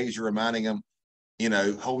half days you're reminding them,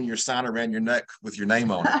 holding your sign around your neck with your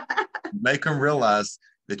name on it, make them realize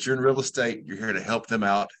that you're in real estate. You're here to help them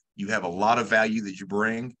out. You have a lot of value that you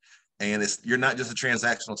bring, and you're not just a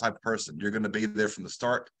transactional type of person. You're going to be there from the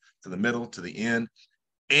start to the middle to the end,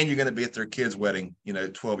 and you're going to be at their kid's wedding,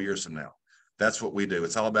 12 years from now. That's what we do.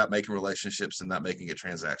 It's all about making relationships and not making it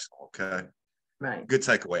transactional. Okay. Right. Good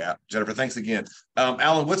takeaway, Jennifer. Thanks again.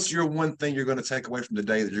 Alan, what's your one thing you're going to take away from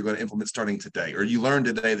today that you're going to implement starting today, or you learned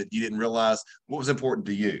today that you didn't realize? What was important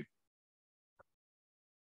to you?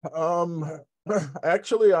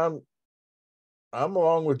 Actually, I'm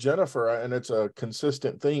along with Jennifer, and it's a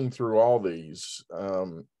consistent theme through all these.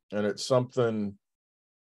 And it's something,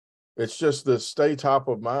 it's just the stay top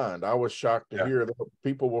of mind. I was shocked to hear that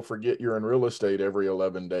people will forget you're in real estate every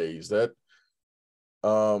 11 days. That,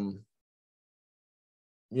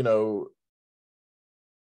 you know,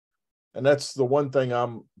 and that's the one thing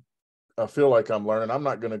I feel like I'm learning. I'm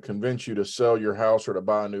not going to convince you to sell your house or to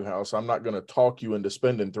buy a new house. I'm not going to talk you into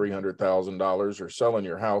spending $300,000 or selling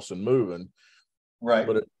your house and moving. Right.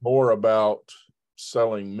 But it's more about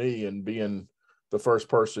selling me and being the first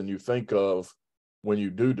person you think of when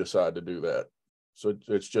you do decide to do that. So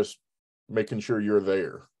it's just making sure you're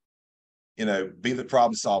there. You know, be the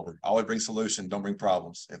problem solver. Always bring solution, don't bring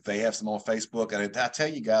problems. If they have some on Facebook, and I tell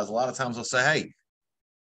you guys, a lot of times they'll say, hey,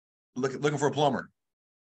 looking for a plumber.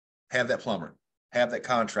 Have that plumber, have that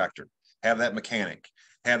contractor, have that mechanic,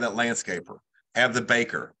 have that landscaper, have the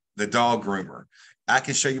baker, the dog groomer. I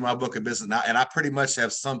can show you my book of business now, and I pretty much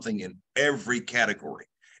have something in every category.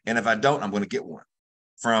 And if I don't, I'm going to get one.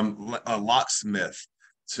 From a locksmith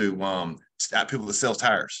to people that sell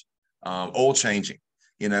tires, oil changing.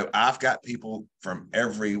 You know, I've got people from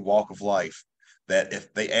every walk of life that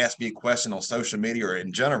if they ask me a question on social media or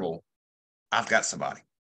in general, I've got somebody.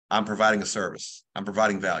 I'm providing a service. I'm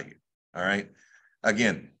providing value. All right.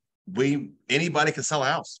 Again, anybody can sell a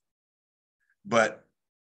house, but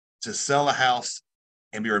to sell a house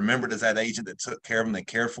and be remembered as that agent that took care of them, they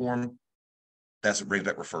cared for them, that's what brings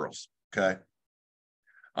back referrals. Okay.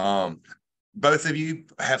 Both of you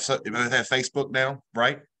have Facebook now,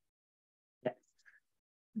 right? Yes.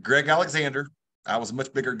 Greg Alexander, I was a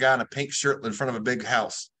much bigger guy in a pink shirt in front of a big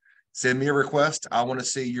house. Send me a request. I want to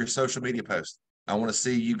see your social media post. I want to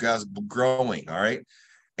see you guys growing. All right.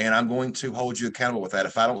 And I'm going to hold you accountable with that.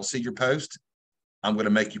 If I don't see your post, I'm going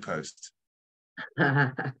to make you post. Okay.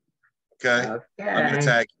 I'm going to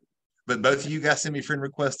tag you. But both of you guys send me a friend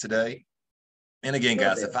request today. And again,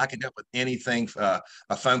 guys, if I can help with anything,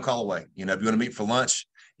 a phone call away. You know, if you want to meet for lunch,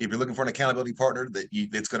 if you're looking for an accountability partner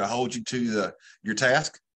that's going to hold you to your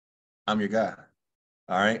task, I'm your guy.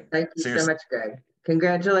 All right. Thank you so much, Greg.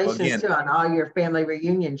 Congratulations too on all your family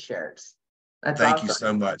reunion shares. That's Thank awesome. you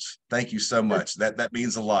so much. Thank you so much. That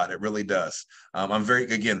means a lot. It really does. I'm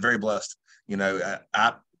very blessed. You know,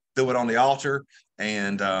 I do it on the altar.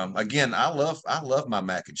 And again, I love my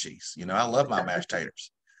mac and cheese. You know, I love my mashed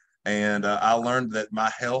taters. And I learned that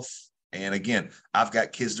my health, and again, I've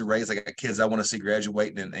got kids to raise. I got kids I want to see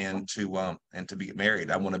graduate and to be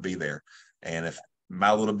married. I want to be there. And if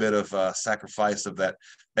my little bit of sacrifice of that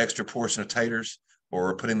extra portion of taters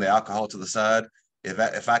or putting the alcohol to the side,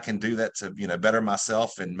 if I can do that to, you know, better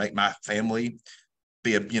myself and make my family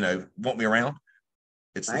want me around,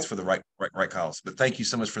 it's for the right cause. But thank you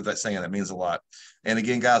so much for that saying. That means a lot. And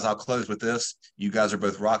again, guys, I'll close with this. You guys are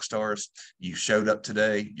both rock stars. You showed up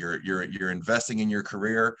today. You're investing in your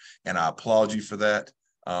career, and I applaud you for that.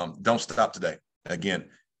 Don't stop today. Again,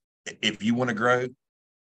 if you want to grow,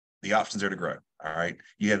 the options are to grow. All right.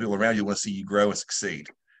 You have people around you who want to see you grow and succeed.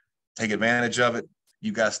 Take advantage of it.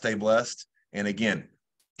 You guys stay blessed. And again,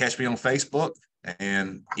 catch me on Facebook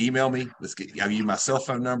and email me. I'll give you my cell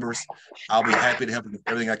phone numbers. I'll be happy to help you with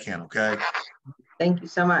everything I can. Okay. Thank you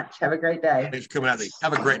so much. Have a great day. Thanks for coming out.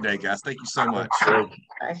 Have a great day, guys. Thank you so much.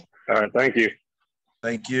 Bye. All right. Thank you.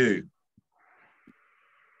 Thank you.